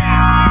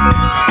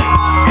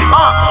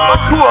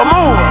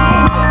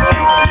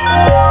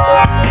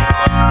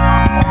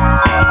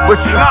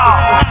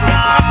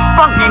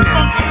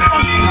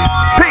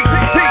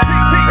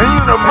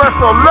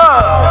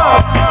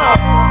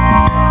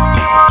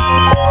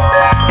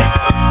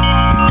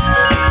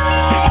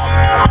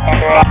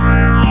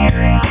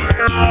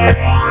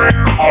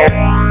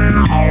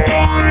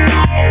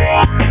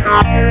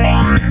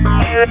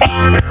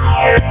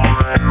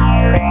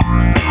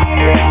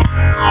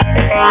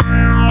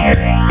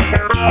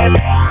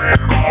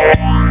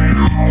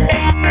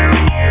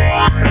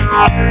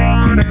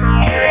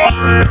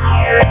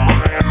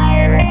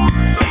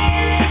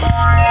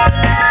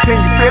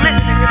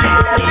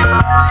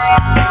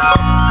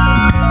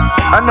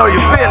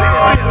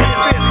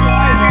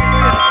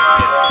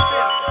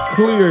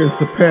Clear is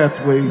the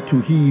pathway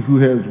to he who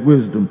has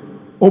wisdom.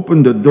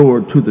 Open the door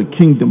to the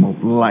kingdom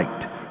of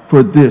light,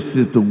 for this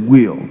is the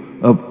will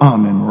of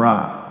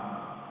Amun-Ra.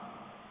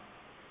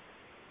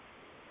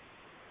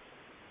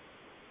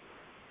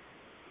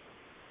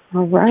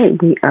 All right,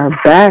 we are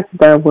back.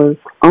 That was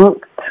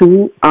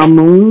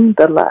Ankh-To-Amun,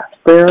 the last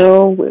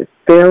pharaoh with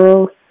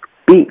Pharaoh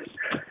Speaks.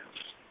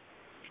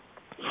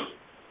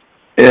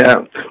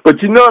 Yeah,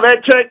 but you know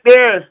that track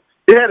there,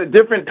 it had a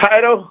different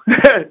title.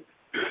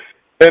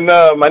 And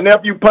my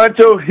nephew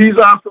Pancho, he's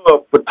also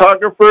a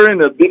photographer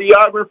and a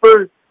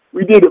videographer.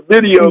 We did a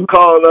video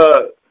called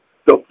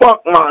The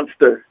Funk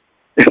Monster.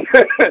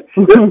 It's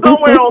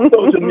somewhere on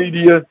social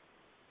media.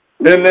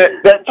 And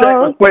that track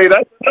was played.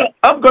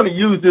 I'm going to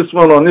use this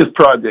one on this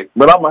project,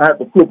 but I'm going to have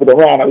to flip it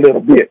around a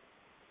little bit.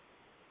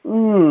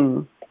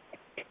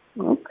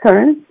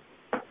 Okay.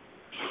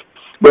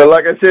 But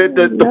like I said,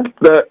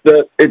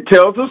 it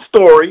tells a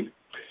story,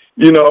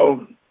 you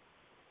know,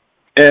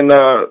 and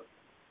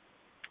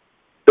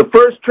the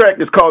first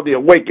track is called The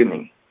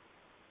Awakening,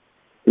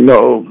 you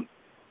know,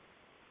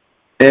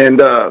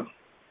 and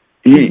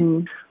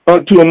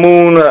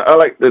Ankh-To-Amun, I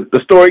like the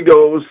story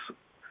goes,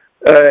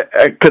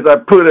 because I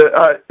put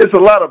it's a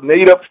lot of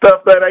made up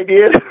stuff that I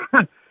did.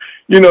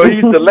 You know,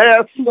 he's the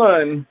last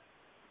son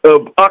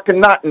of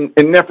Akhenaten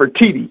and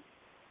Nefertiti.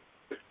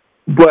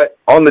 But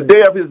on the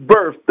day of his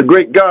birth, the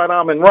great god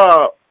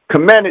Amun-Ra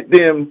commanded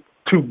them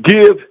to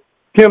give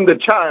him the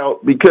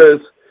child because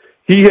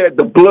he had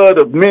the blood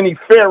of many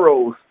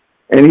pharaohs,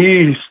 and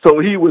he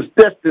was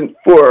destined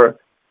for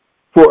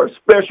a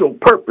special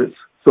purpose.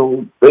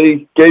 So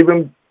they gave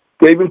the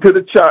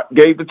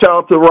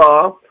child to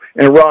Ra,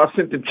 and Ra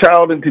sent the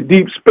child into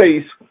deep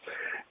space,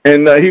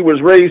 and he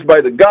was raised by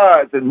the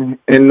gods, and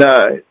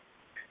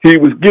he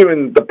was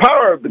given the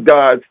power of the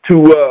gods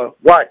to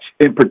watch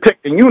and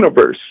protect the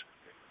universe.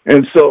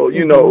 And so,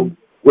 you know,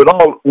 with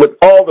all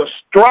the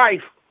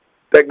strife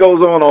that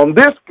goes on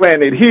this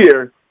planet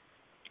here,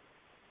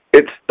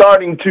 it's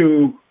starting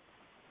to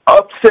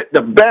upset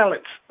the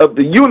balance of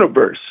the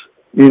universe,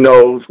 you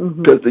know,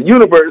 because the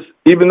universe,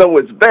 even though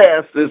it's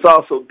vast, is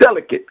also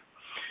delicate,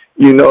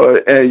 you know,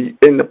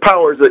 and the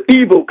powers of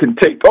evil can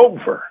take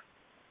over.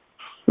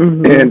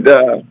 And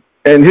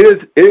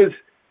his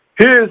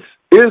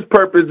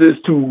purpose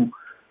is to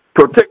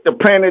protect the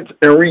planets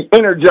and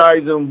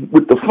re-energize them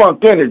with the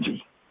funk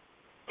energy,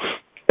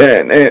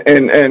 and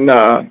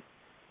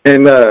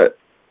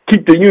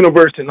keep the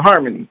universe in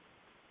harmony.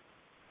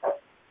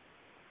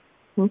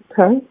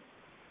 Okay.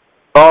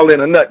 All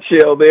in a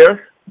nutshell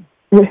there.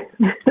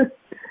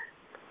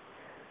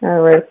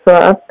 All right. So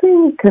I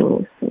think, let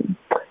me see.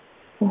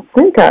 I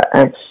think I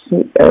asked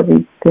you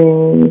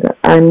everything that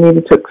I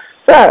needed to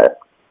accept.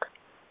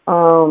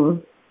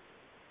 Your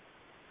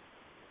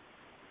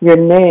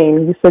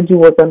name, you said you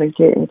were going to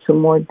get into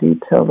more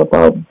detail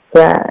about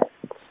that.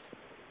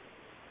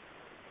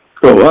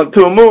 So,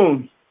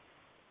 Ankh-To-Amun.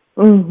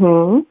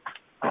 You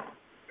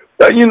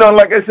know,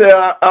 like I said,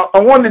 I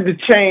wanted to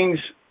change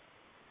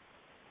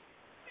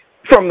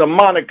from the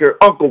moniker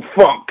Uncle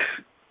Funk,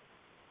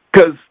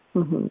 because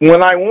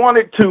when I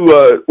wanted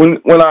to,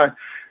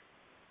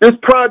 this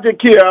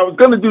project here, I was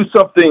going to do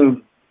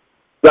something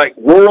like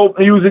world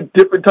music,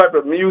 different type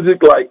of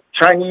music, like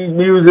Chinese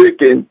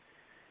music and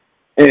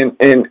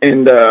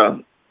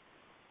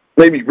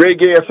maybe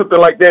reggae or something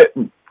like that,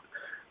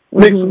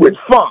 mixed with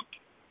funk.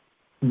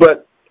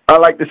 But I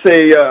like to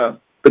say the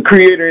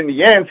creator and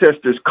the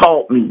ancestors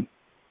called me,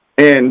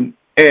 and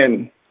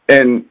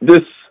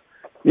this,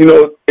 you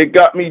know, it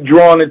got me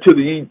drawn into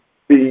the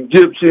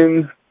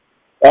Egyptians,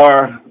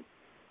 or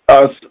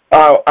as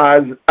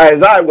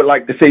I would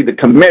like to say, the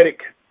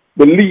Kemetic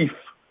belief,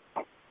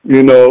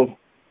 you know,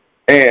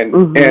 and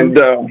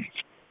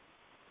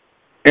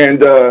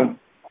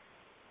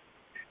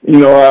you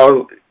know, I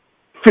was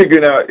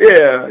figuring out,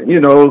 you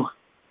know,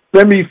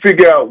 let me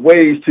figure out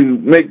ways to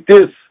make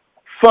this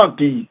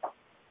funky,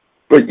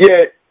 but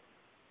yet,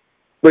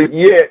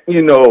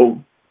 you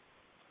know,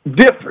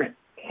 different.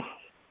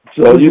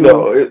 So you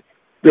know,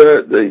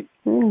 the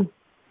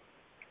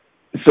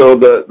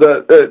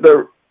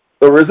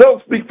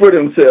results speak for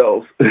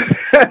themselves.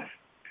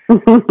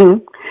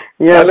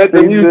 Yeah, I let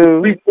the music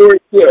speak for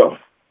itself.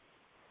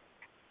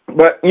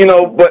 But you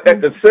know, but at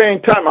the same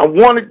time, I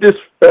wanted this.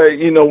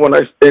 You know,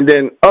 and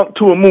then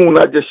Ankh-To-Amun,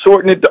 I just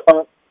shortened it to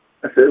Ankh.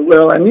 I said,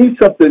 well, I need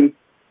something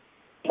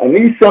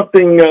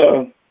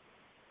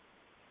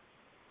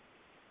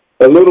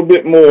a little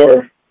bit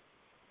more.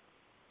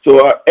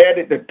 So I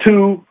added the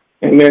 2,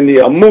 and then the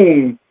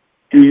Amun.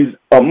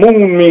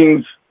 Amun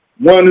means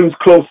one who's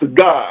close to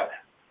God.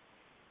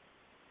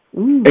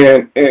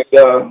 And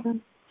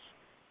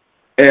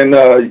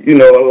you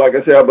know, like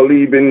I said, I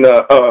believe in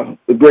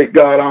the great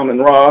God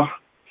Amun-Ra.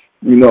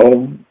 You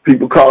know,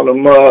 people call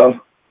him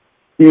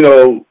you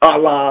know,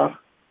 Allah,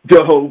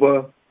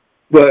 Jehovah,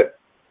 but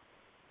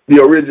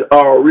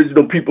our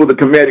original people, the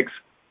Kemetics,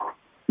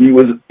 he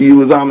was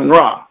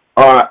Amun-Ra,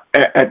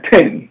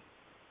 Aten.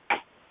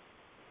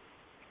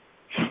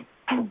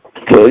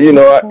 So,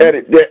 I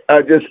edit that.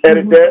 I just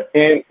edit that,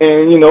 and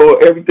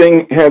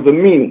everything has a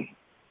meaning.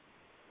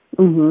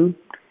 Mhm.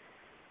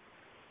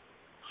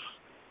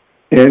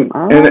 And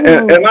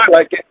I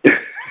like it.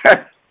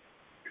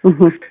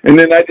 And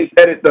then I just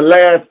edit the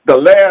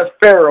last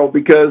pharaoh,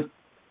 because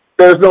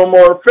there's no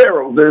more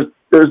pharaohs.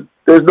 There's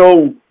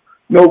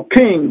no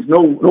kings,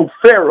 no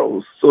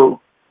pharaohs.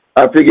 So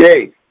I figure,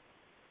 hey,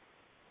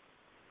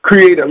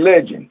 create a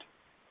legend.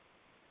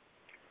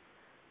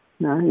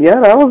 Yeah,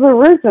 that was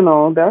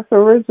original. That's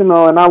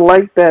original, and I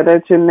like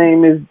that your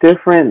name is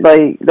different.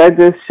 Like, that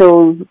just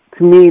shows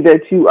to me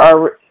that you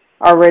are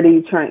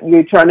already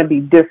you're trying to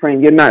be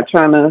different. You're not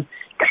trying to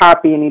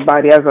copy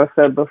anybody, as I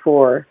said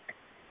before.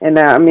 And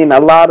I mean, a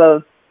lot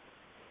of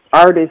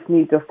artists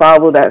need to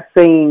follow that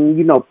same,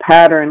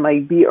 pattern.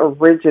 Like, be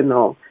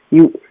original.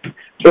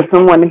 If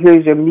someone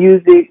hears your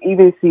music,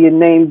 even see your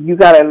name, you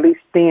gotta at least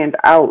stand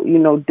out.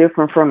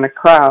 Different from the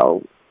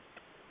crowd.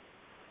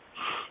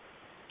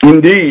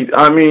 Indeed.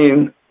 I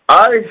mean,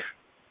 I've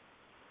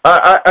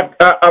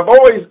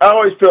always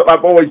felt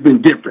I've always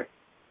been different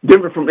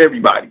from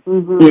everybody.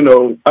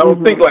 Mm-hmm. I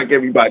don't think like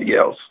everybody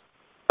else.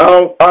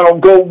 I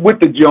don't go with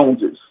the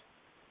Joneses.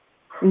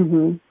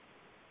 Mm-hmm.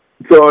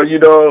 So,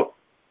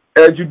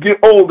 as you get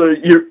older,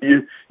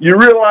 you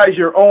realize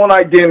your own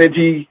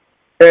identity,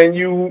 and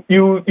you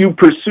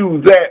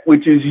pursue that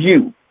which is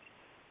you.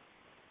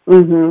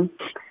 Mhm.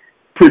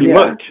 Pretty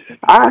much.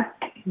 I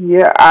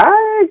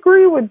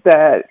agree with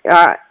that.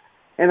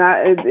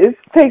 It's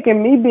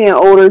taken me being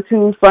older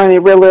to finally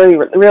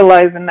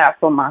realizing that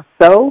for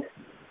myself,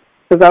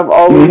 because I've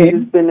always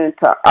just been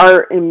into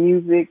art and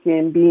music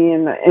and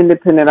being an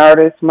independent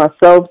artist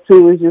myself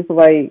too. It's just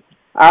like,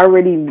 I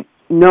already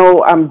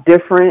know I'm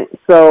different,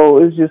 so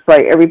it's just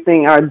like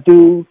everything I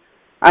do,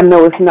 I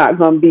know it's not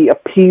going to be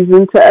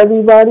appeasing to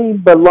everybody,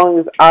 but as long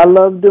as I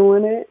love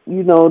doing it,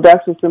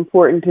 that's what's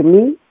important to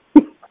me.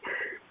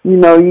 You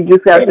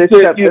just have to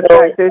accept the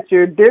fact that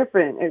you're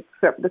different.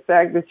 Accept the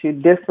fact that you're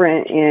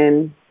different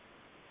and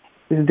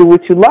just do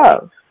what you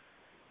love.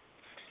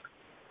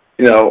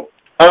 Because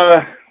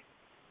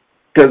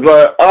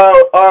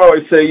I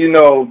always say,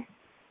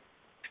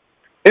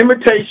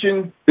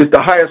 imitation is the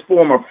highest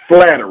form of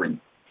flattery,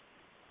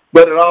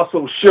 but it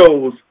also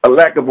shows a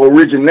lack of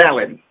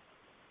originality.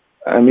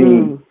 I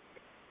mean,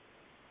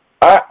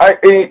 I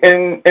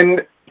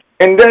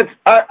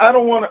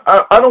don't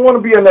want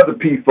to be another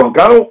P-Funk.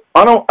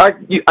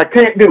 I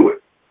can't do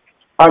it.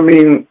 I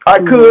mean, I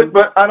could,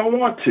 but I don't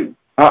want to.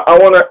 I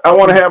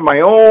want to have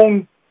my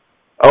own.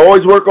 I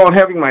always work on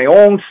having my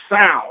own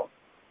sound,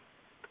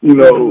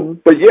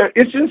 But yeah,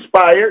 it's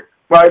inspired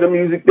by the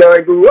music that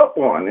I grew up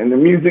on and the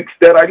music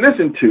that I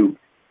listen to,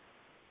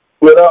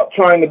 without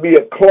trying to be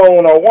a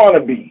clone or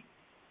wannabe.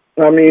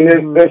 I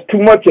mean, there's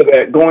too much of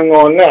that going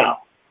on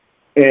now.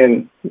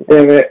 And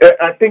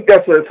I think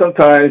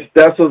sometimes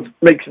that's what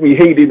makes me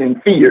hated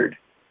and feared,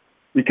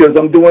 because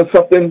I'm doing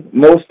something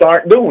most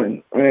aren't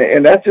doing,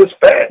 and that's just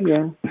fact.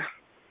 Yeah.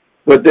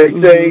 But they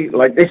say,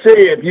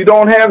 if you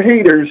don't have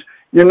haters,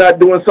 you're not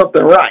doing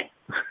something right.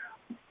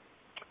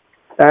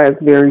 That is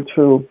very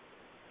true.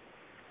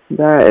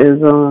 That is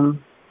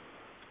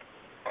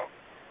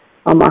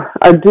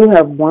I do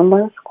have one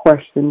last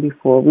question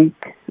before we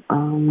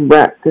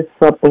wrap this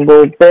up a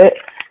little bit.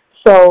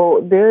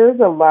 So there's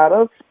a lot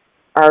of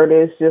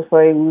artists, just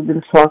like we've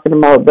been talking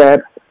about,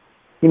 that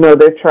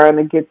they're trying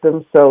to get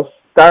themselves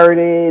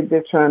started,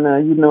 they're trying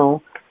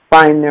to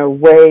find their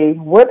way.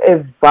 What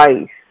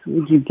advice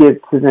would you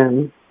give to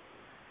them?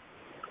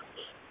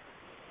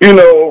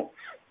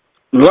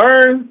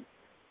 Learn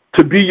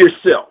to be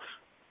yourself.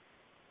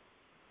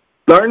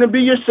 Learn to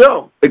be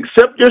yourself.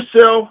 Accept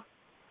yourself.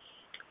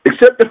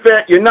 Accept the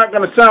fact you're not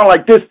going to sound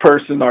like this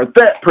person or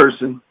that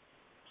person,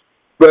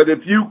 but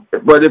if you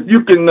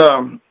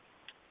can,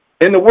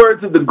 in the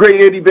words of the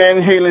great Eddie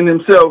Van Halen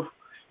himself,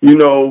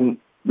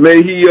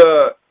 may he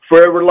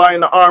forever lie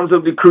in the arms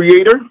of the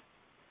Creator.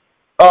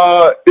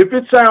 If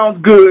it sounds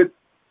good,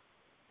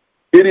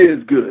 it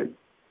is good.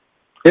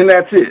 And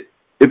that's it.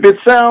 If it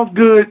sounds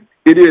good,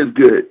 it is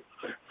good.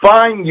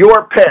 Find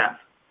your path.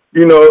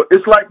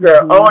 It's like, I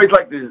always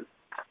like this.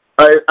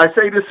 I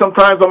say this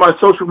sometimes on my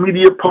social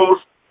media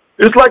posts.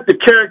 It's like the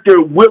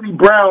character Willie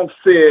Brown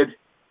said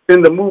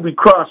in the movie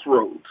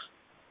Crossroads.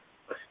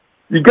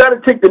 You got to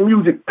take the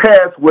music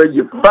past where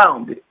you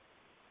found it.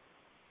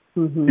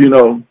 You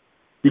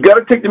got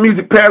to take the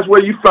music past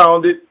where you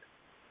found it.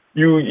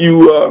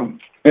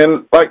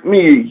 And like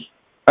me,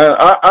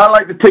 I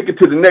like to take it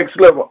to the next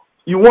level.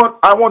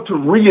 I want to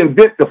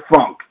reinvent the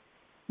funk.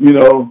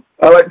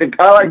 I like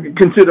to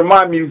consider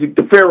my music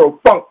the Pharaoh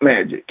funk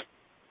magic.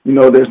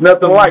 There's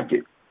nothing like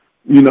it.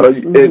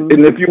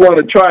 And if you want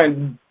to try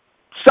and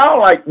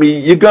sound like me,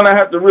 you're gonna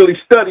have to really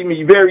study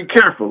me very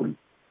carefully,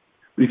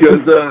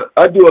 because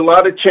I do a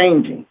lot of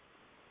changing.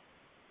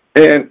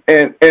 And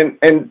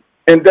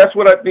that's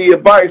what the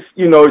advice.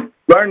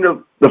 Learn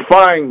to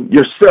find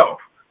yourself.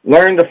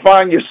 Learn to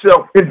find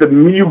yourself in the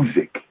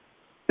music,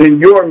 in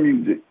your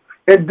music.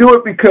 and do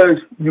it because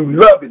you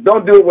love it.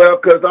 Don't do it well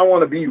because I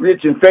want to be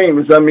rich and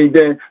famous. I mean,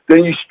 then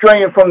you're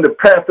straying from the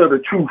path of the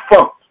true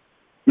funk.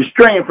 You're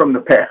straying from the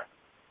path.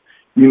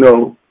 You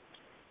know,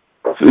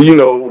 so, you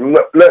know,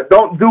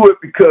 don't do it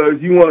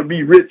because you want to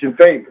be rich and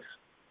famous.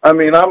 I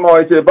mean, I'm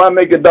always say, if I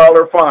make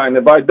 $1, fine.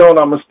 If I don't,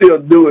 I'm gonna still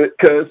do it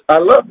because I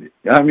love it.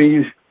 I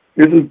mean,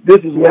 this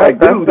is what I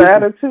do. That's the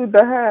attitude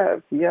to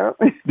have. Yeah.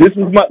 This is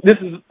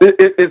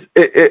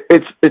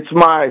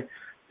my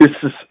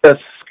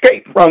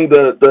escape from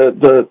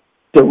the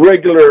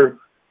regular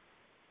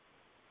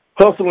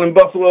hustle and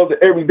bustle of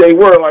the everyday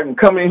world. I can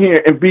come in here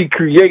and be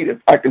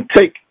creative. I can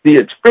take the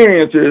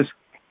experiences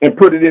and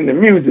put it into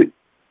music.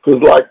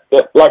 Because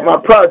like my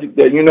project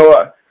there,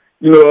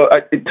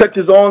 it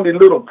touches on the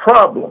little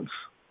problems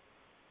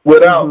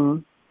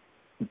without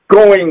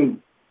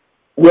delving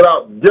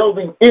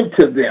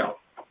into them.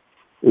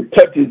 It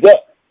touches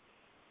up,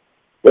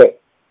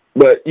 but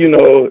you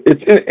know,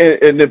 it's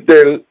and if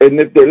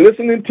they're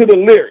listening to the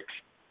lyrics,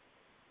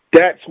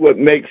 that's what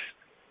makes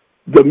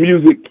the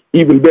music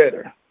even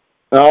better.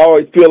 And I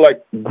always feel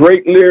like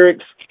great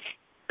lyrics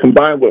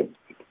combined with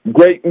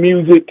great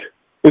music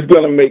is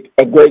going to make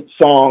a great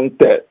song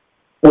that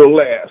will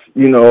last.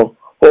 You know,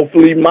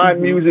 hopefully my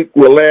music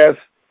will last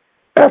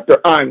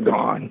after I'm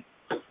gone.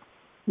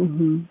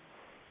 Mm-hmm.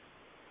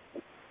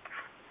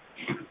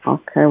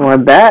 Okay, well,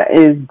 that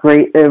is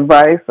great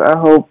advice. I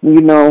hope,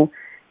 you know,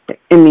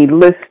 any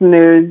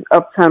listeners,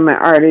 upcoming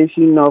artists,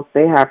 you know, if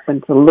they happen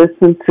to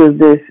listen to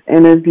this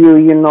interview,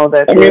 you know,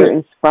 that they're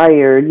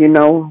inspired. You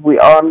know, we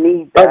all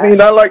need that. I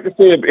mean, I like to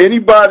say, if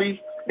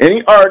anybody,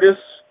 any artist,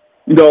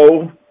 you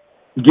know,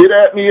 get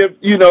at me if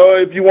you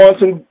want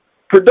some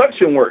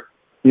production work.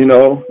 You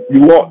know,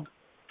 you want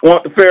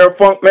the Pharaoh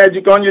Funk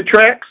Magic on your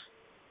tracks,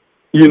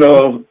 you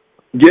know,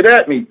 get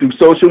at me through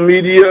social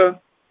media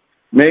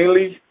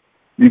mainly.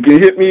 You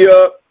can hit me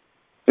up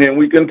and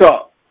we can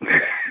talk.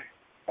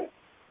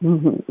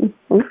 Mm-hmm.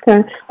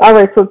 Okay. All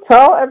right. So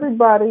tell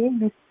everybody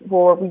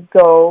before we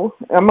go.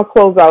 I'm gonna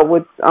close out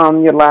with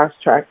your last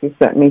track you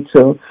sent me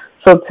to.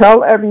 So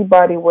tell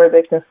everybody where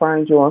they can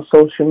find you on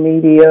social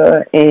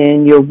media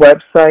and your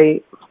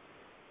website.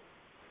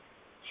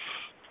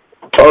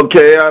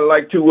 Okay. I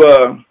like to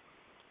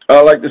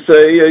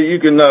say you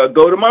can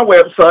go to my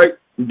website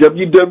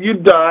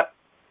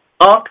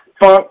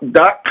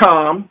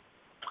www.uncfunk.com.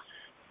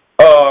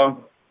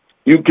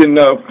 You can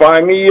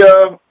find me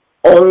on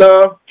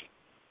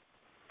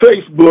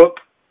Facebook,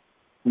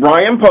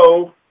 Brian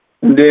Poe,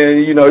 and then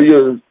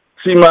you'll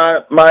see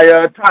my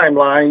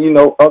timeline,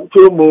 up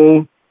to the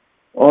moon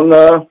on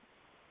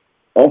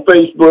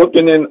Facebook,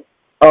 and then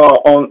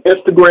on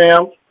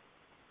Instagram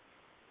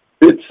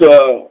it's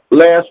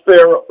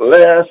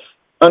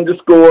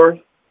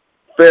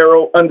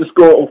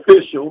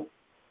last_Pharaoh_official,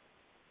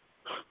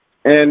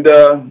 and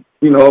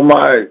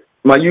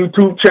my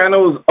YouTube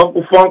channel is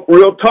Uncle Funk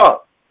Real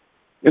Talk.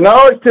 And I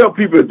always tell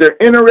people if they're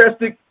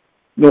interested,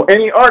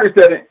 any artist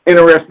that is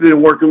interested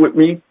in working with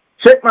me,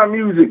 check my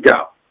music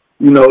out.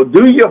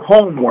 Do your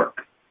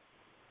homework.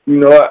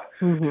 And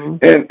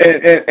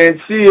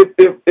see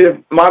if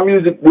my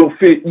music will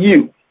fit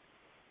you.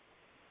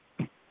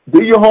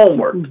 Do your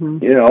homework.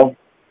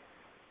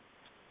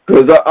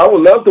 Because I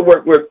would love to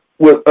work with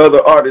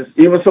other artists,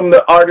 even some of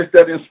the artists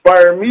that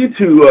inspire me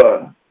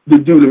to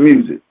do the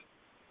music.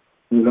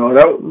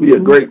 That would be a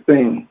great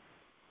thing.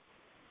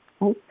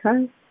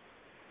 Okay.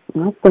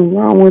 Nothing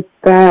wrong with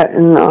that,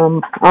 and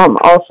I'll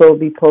also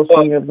be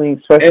posting your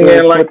links. And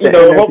then,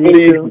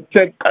 hopefully,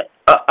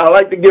 I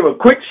like to give a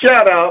quick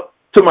shout out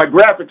to my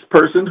graphics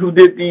person who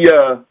did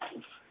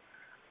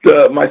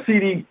my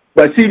CD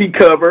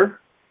cover,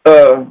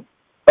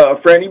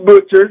 Franny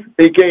Butcher,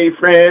 aka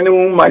Fran,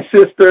 my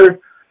sister,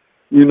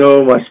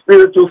 my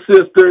spiritual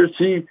sister.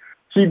 She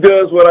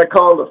does what I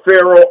call the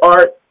Pharaoh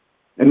art,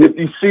 and if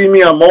you see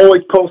me, I'm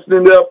always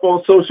posting it up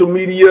on social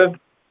media.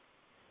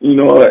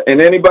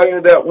 And anybody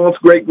that wants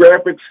great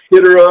graphics,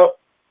 hit her up.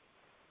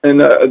 And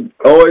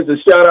always a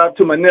shout out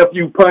to my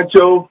nephew,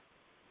 Pancho,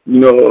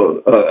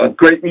 a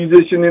great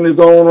musician in his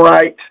own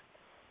right.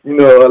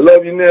 I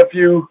love you,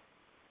 nephew.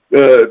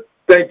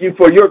 Thank you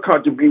for your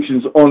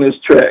contributions on this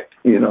track,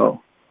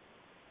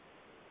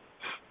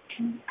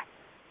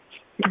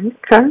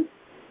 Okay.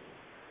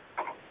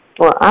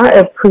 Well, I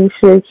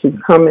appreciate you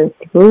coming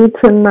through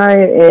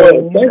tonight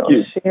and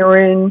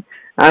sharing.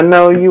 I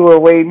know you were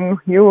waiting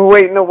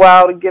a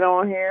while to get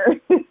on here.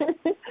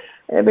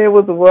 And it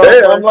was well. Hey,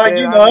 I'm like,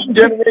 I'm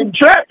generating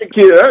traffic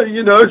here.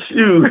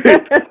 Shoot.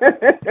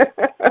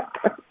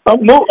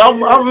 I'm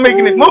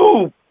making it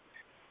move.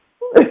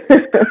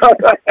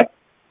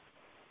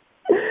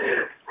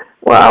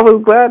 Well, I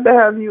was glad to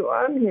have you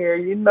on here,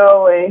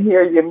 and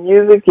hear your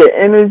music, your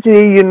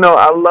energy.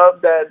 I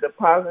love that, the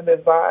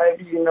positive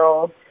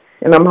vibe,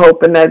 and I'm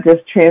hoping that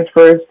just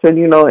transfers to,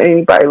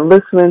 anybody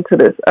listening to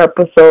this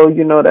episode,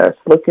 that's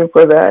looking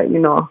for that.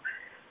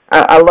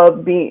 I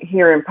love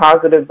hearing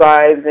positive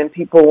vibes and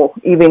people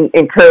even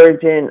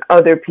encouraging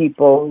other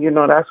people.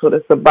 That's what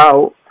it's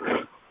about.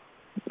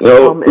 Is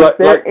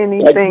there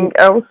anything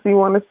else you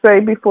want to say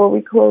before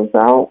we close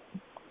out?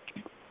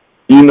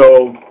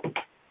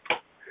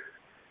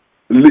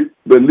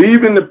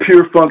 Believe in the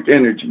pure funk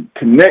energy.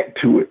 Connect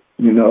to it,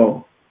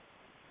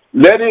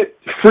 Let it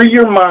free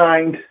your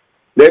mind.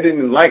 Let it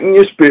enlighten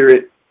your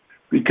spirit.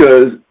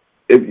 Because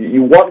if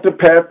you walk the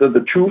path of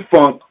the true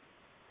funk,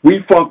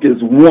 we funk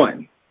is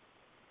one.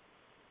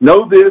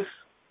 Know this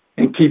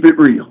and keep it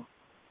real.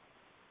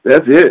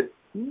 That's it.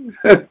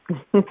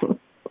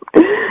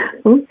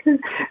 Okay.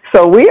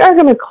 So we are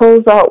going to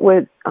close out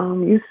with,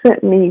 you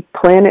sent me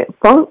Planet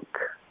Funk.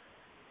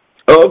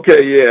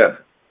 Okay, yeah.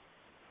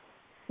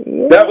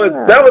 That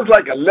was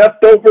like a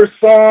leftover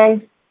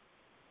song.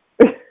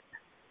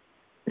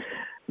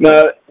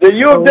 Now,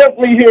 you'll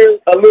definitely hear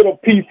a little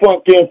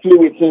P-Funk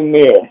influence in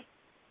there.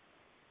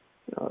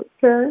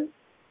 Okay.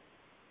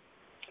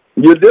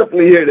 You'll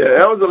definitely hear that.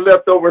 That was a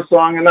leftover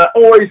song, and I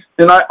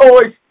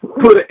always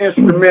put an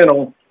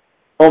instrumental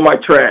on my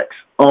tracks,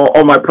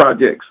 on my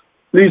projects.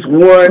 At least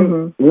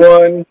one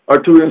or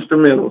two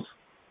instrumentals.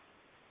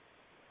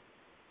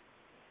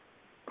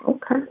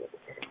 Okay.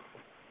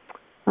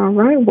 All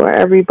right. Well,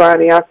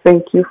 everybody, I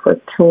thank you for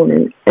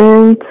tuning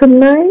in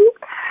tonight.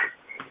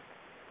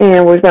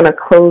 And we're going to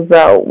close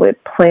out with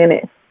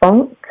Planet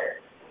Funk.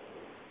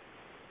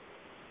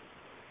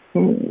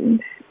 And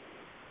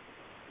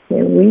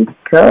here we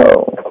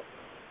go.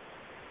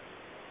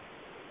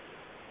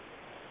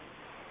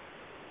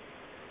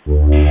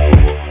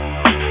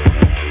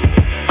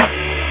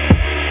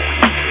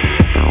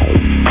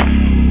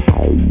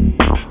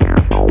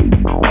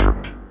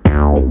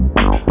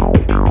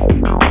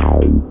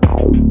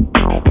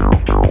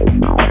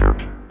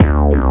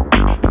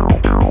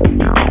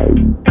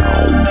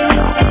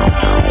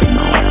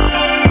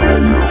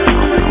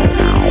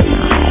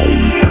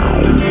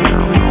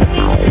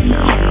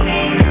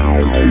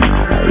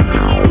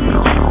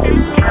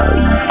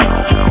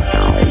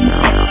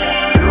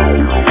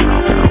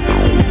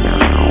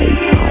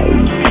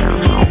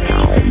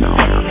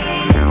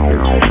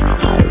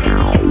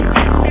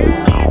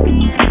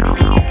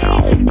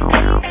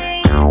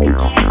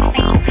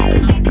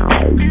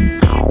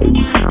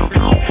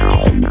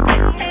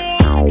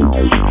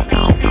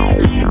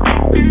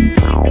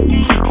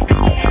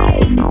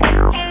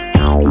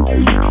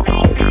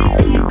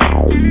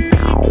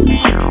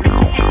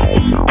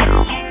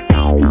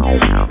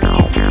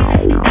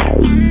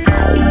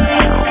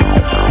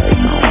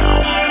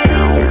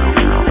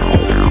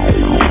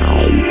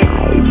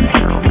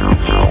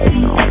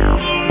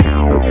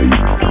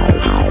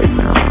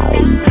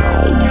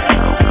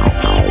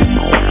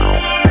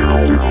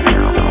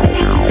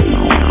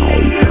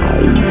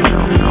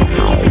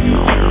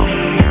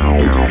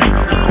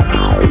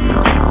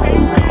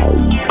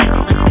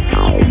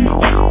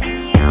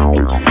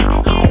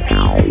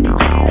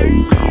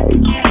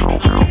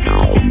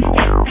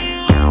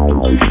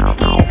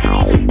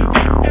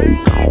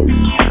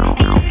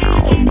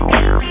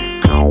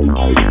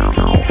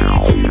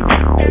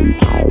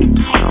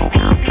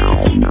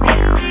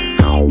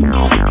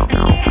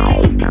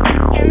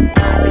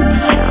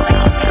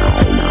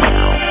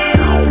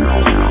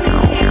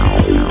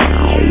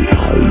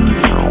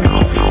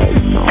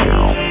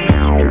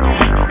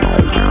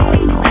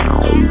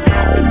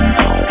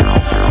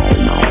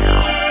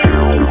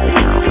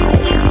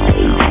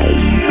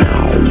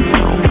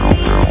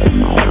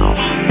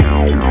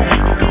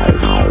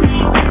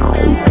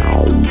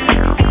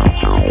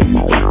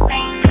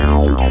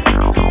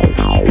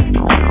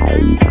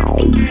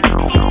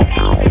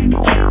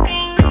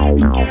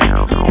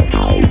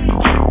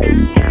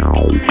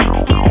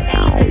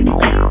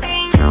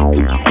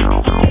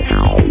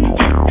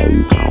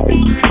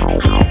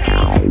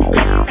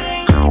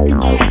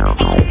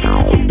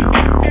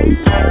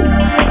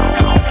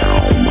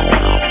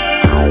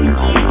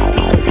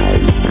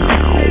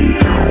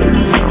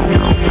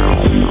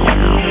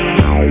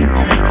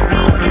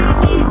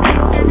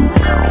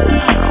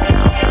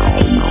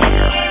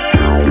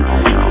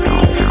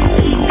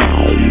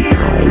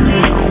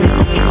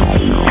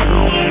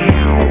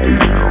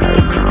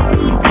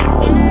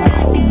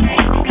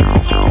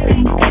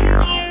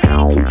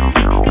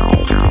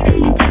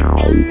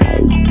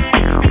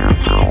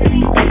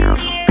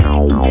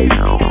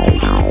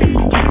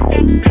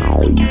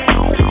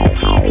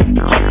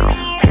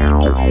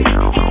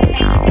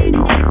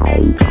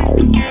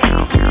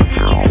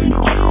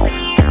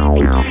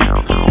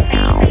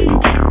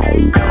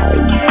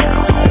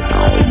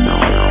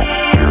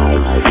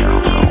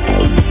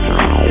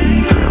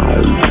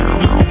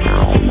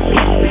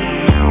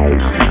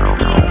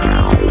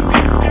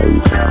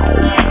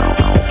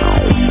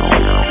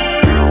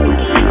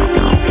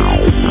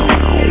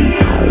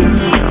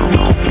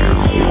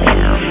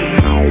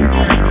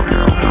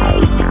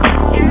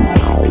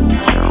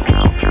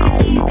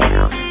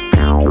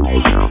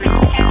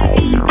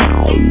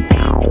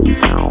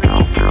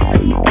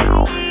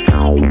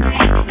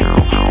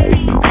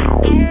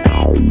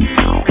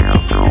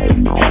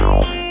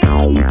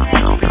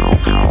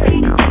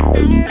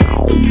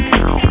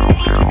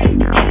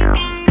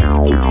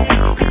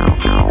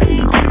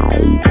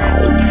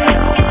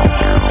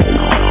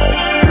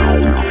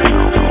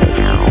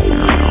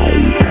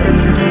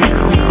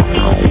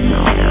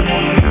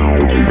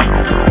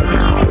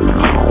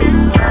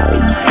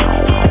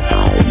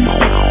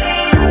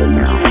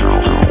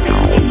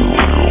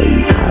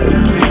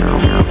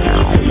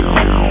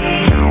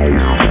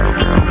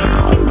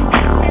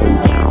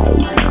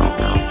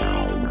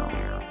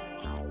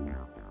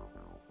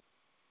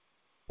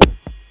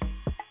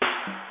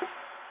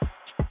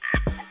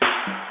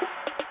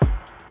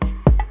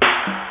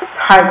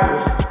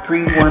 Tigers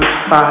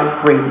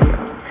 315 Radio,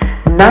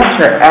 not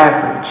your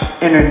average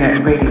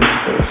internet radio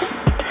station.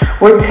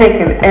 We're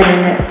taking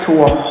internet to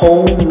a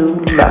whole new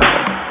level.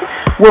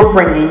 We're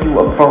bringing you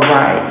a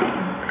variety: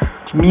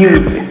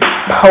 music,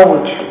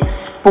 poetry,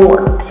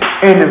 sports,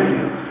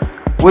 interviews.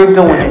 We're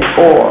doing it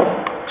all.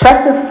 Check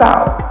us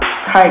out,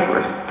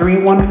 Tigers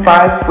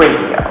 315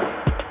 Radio.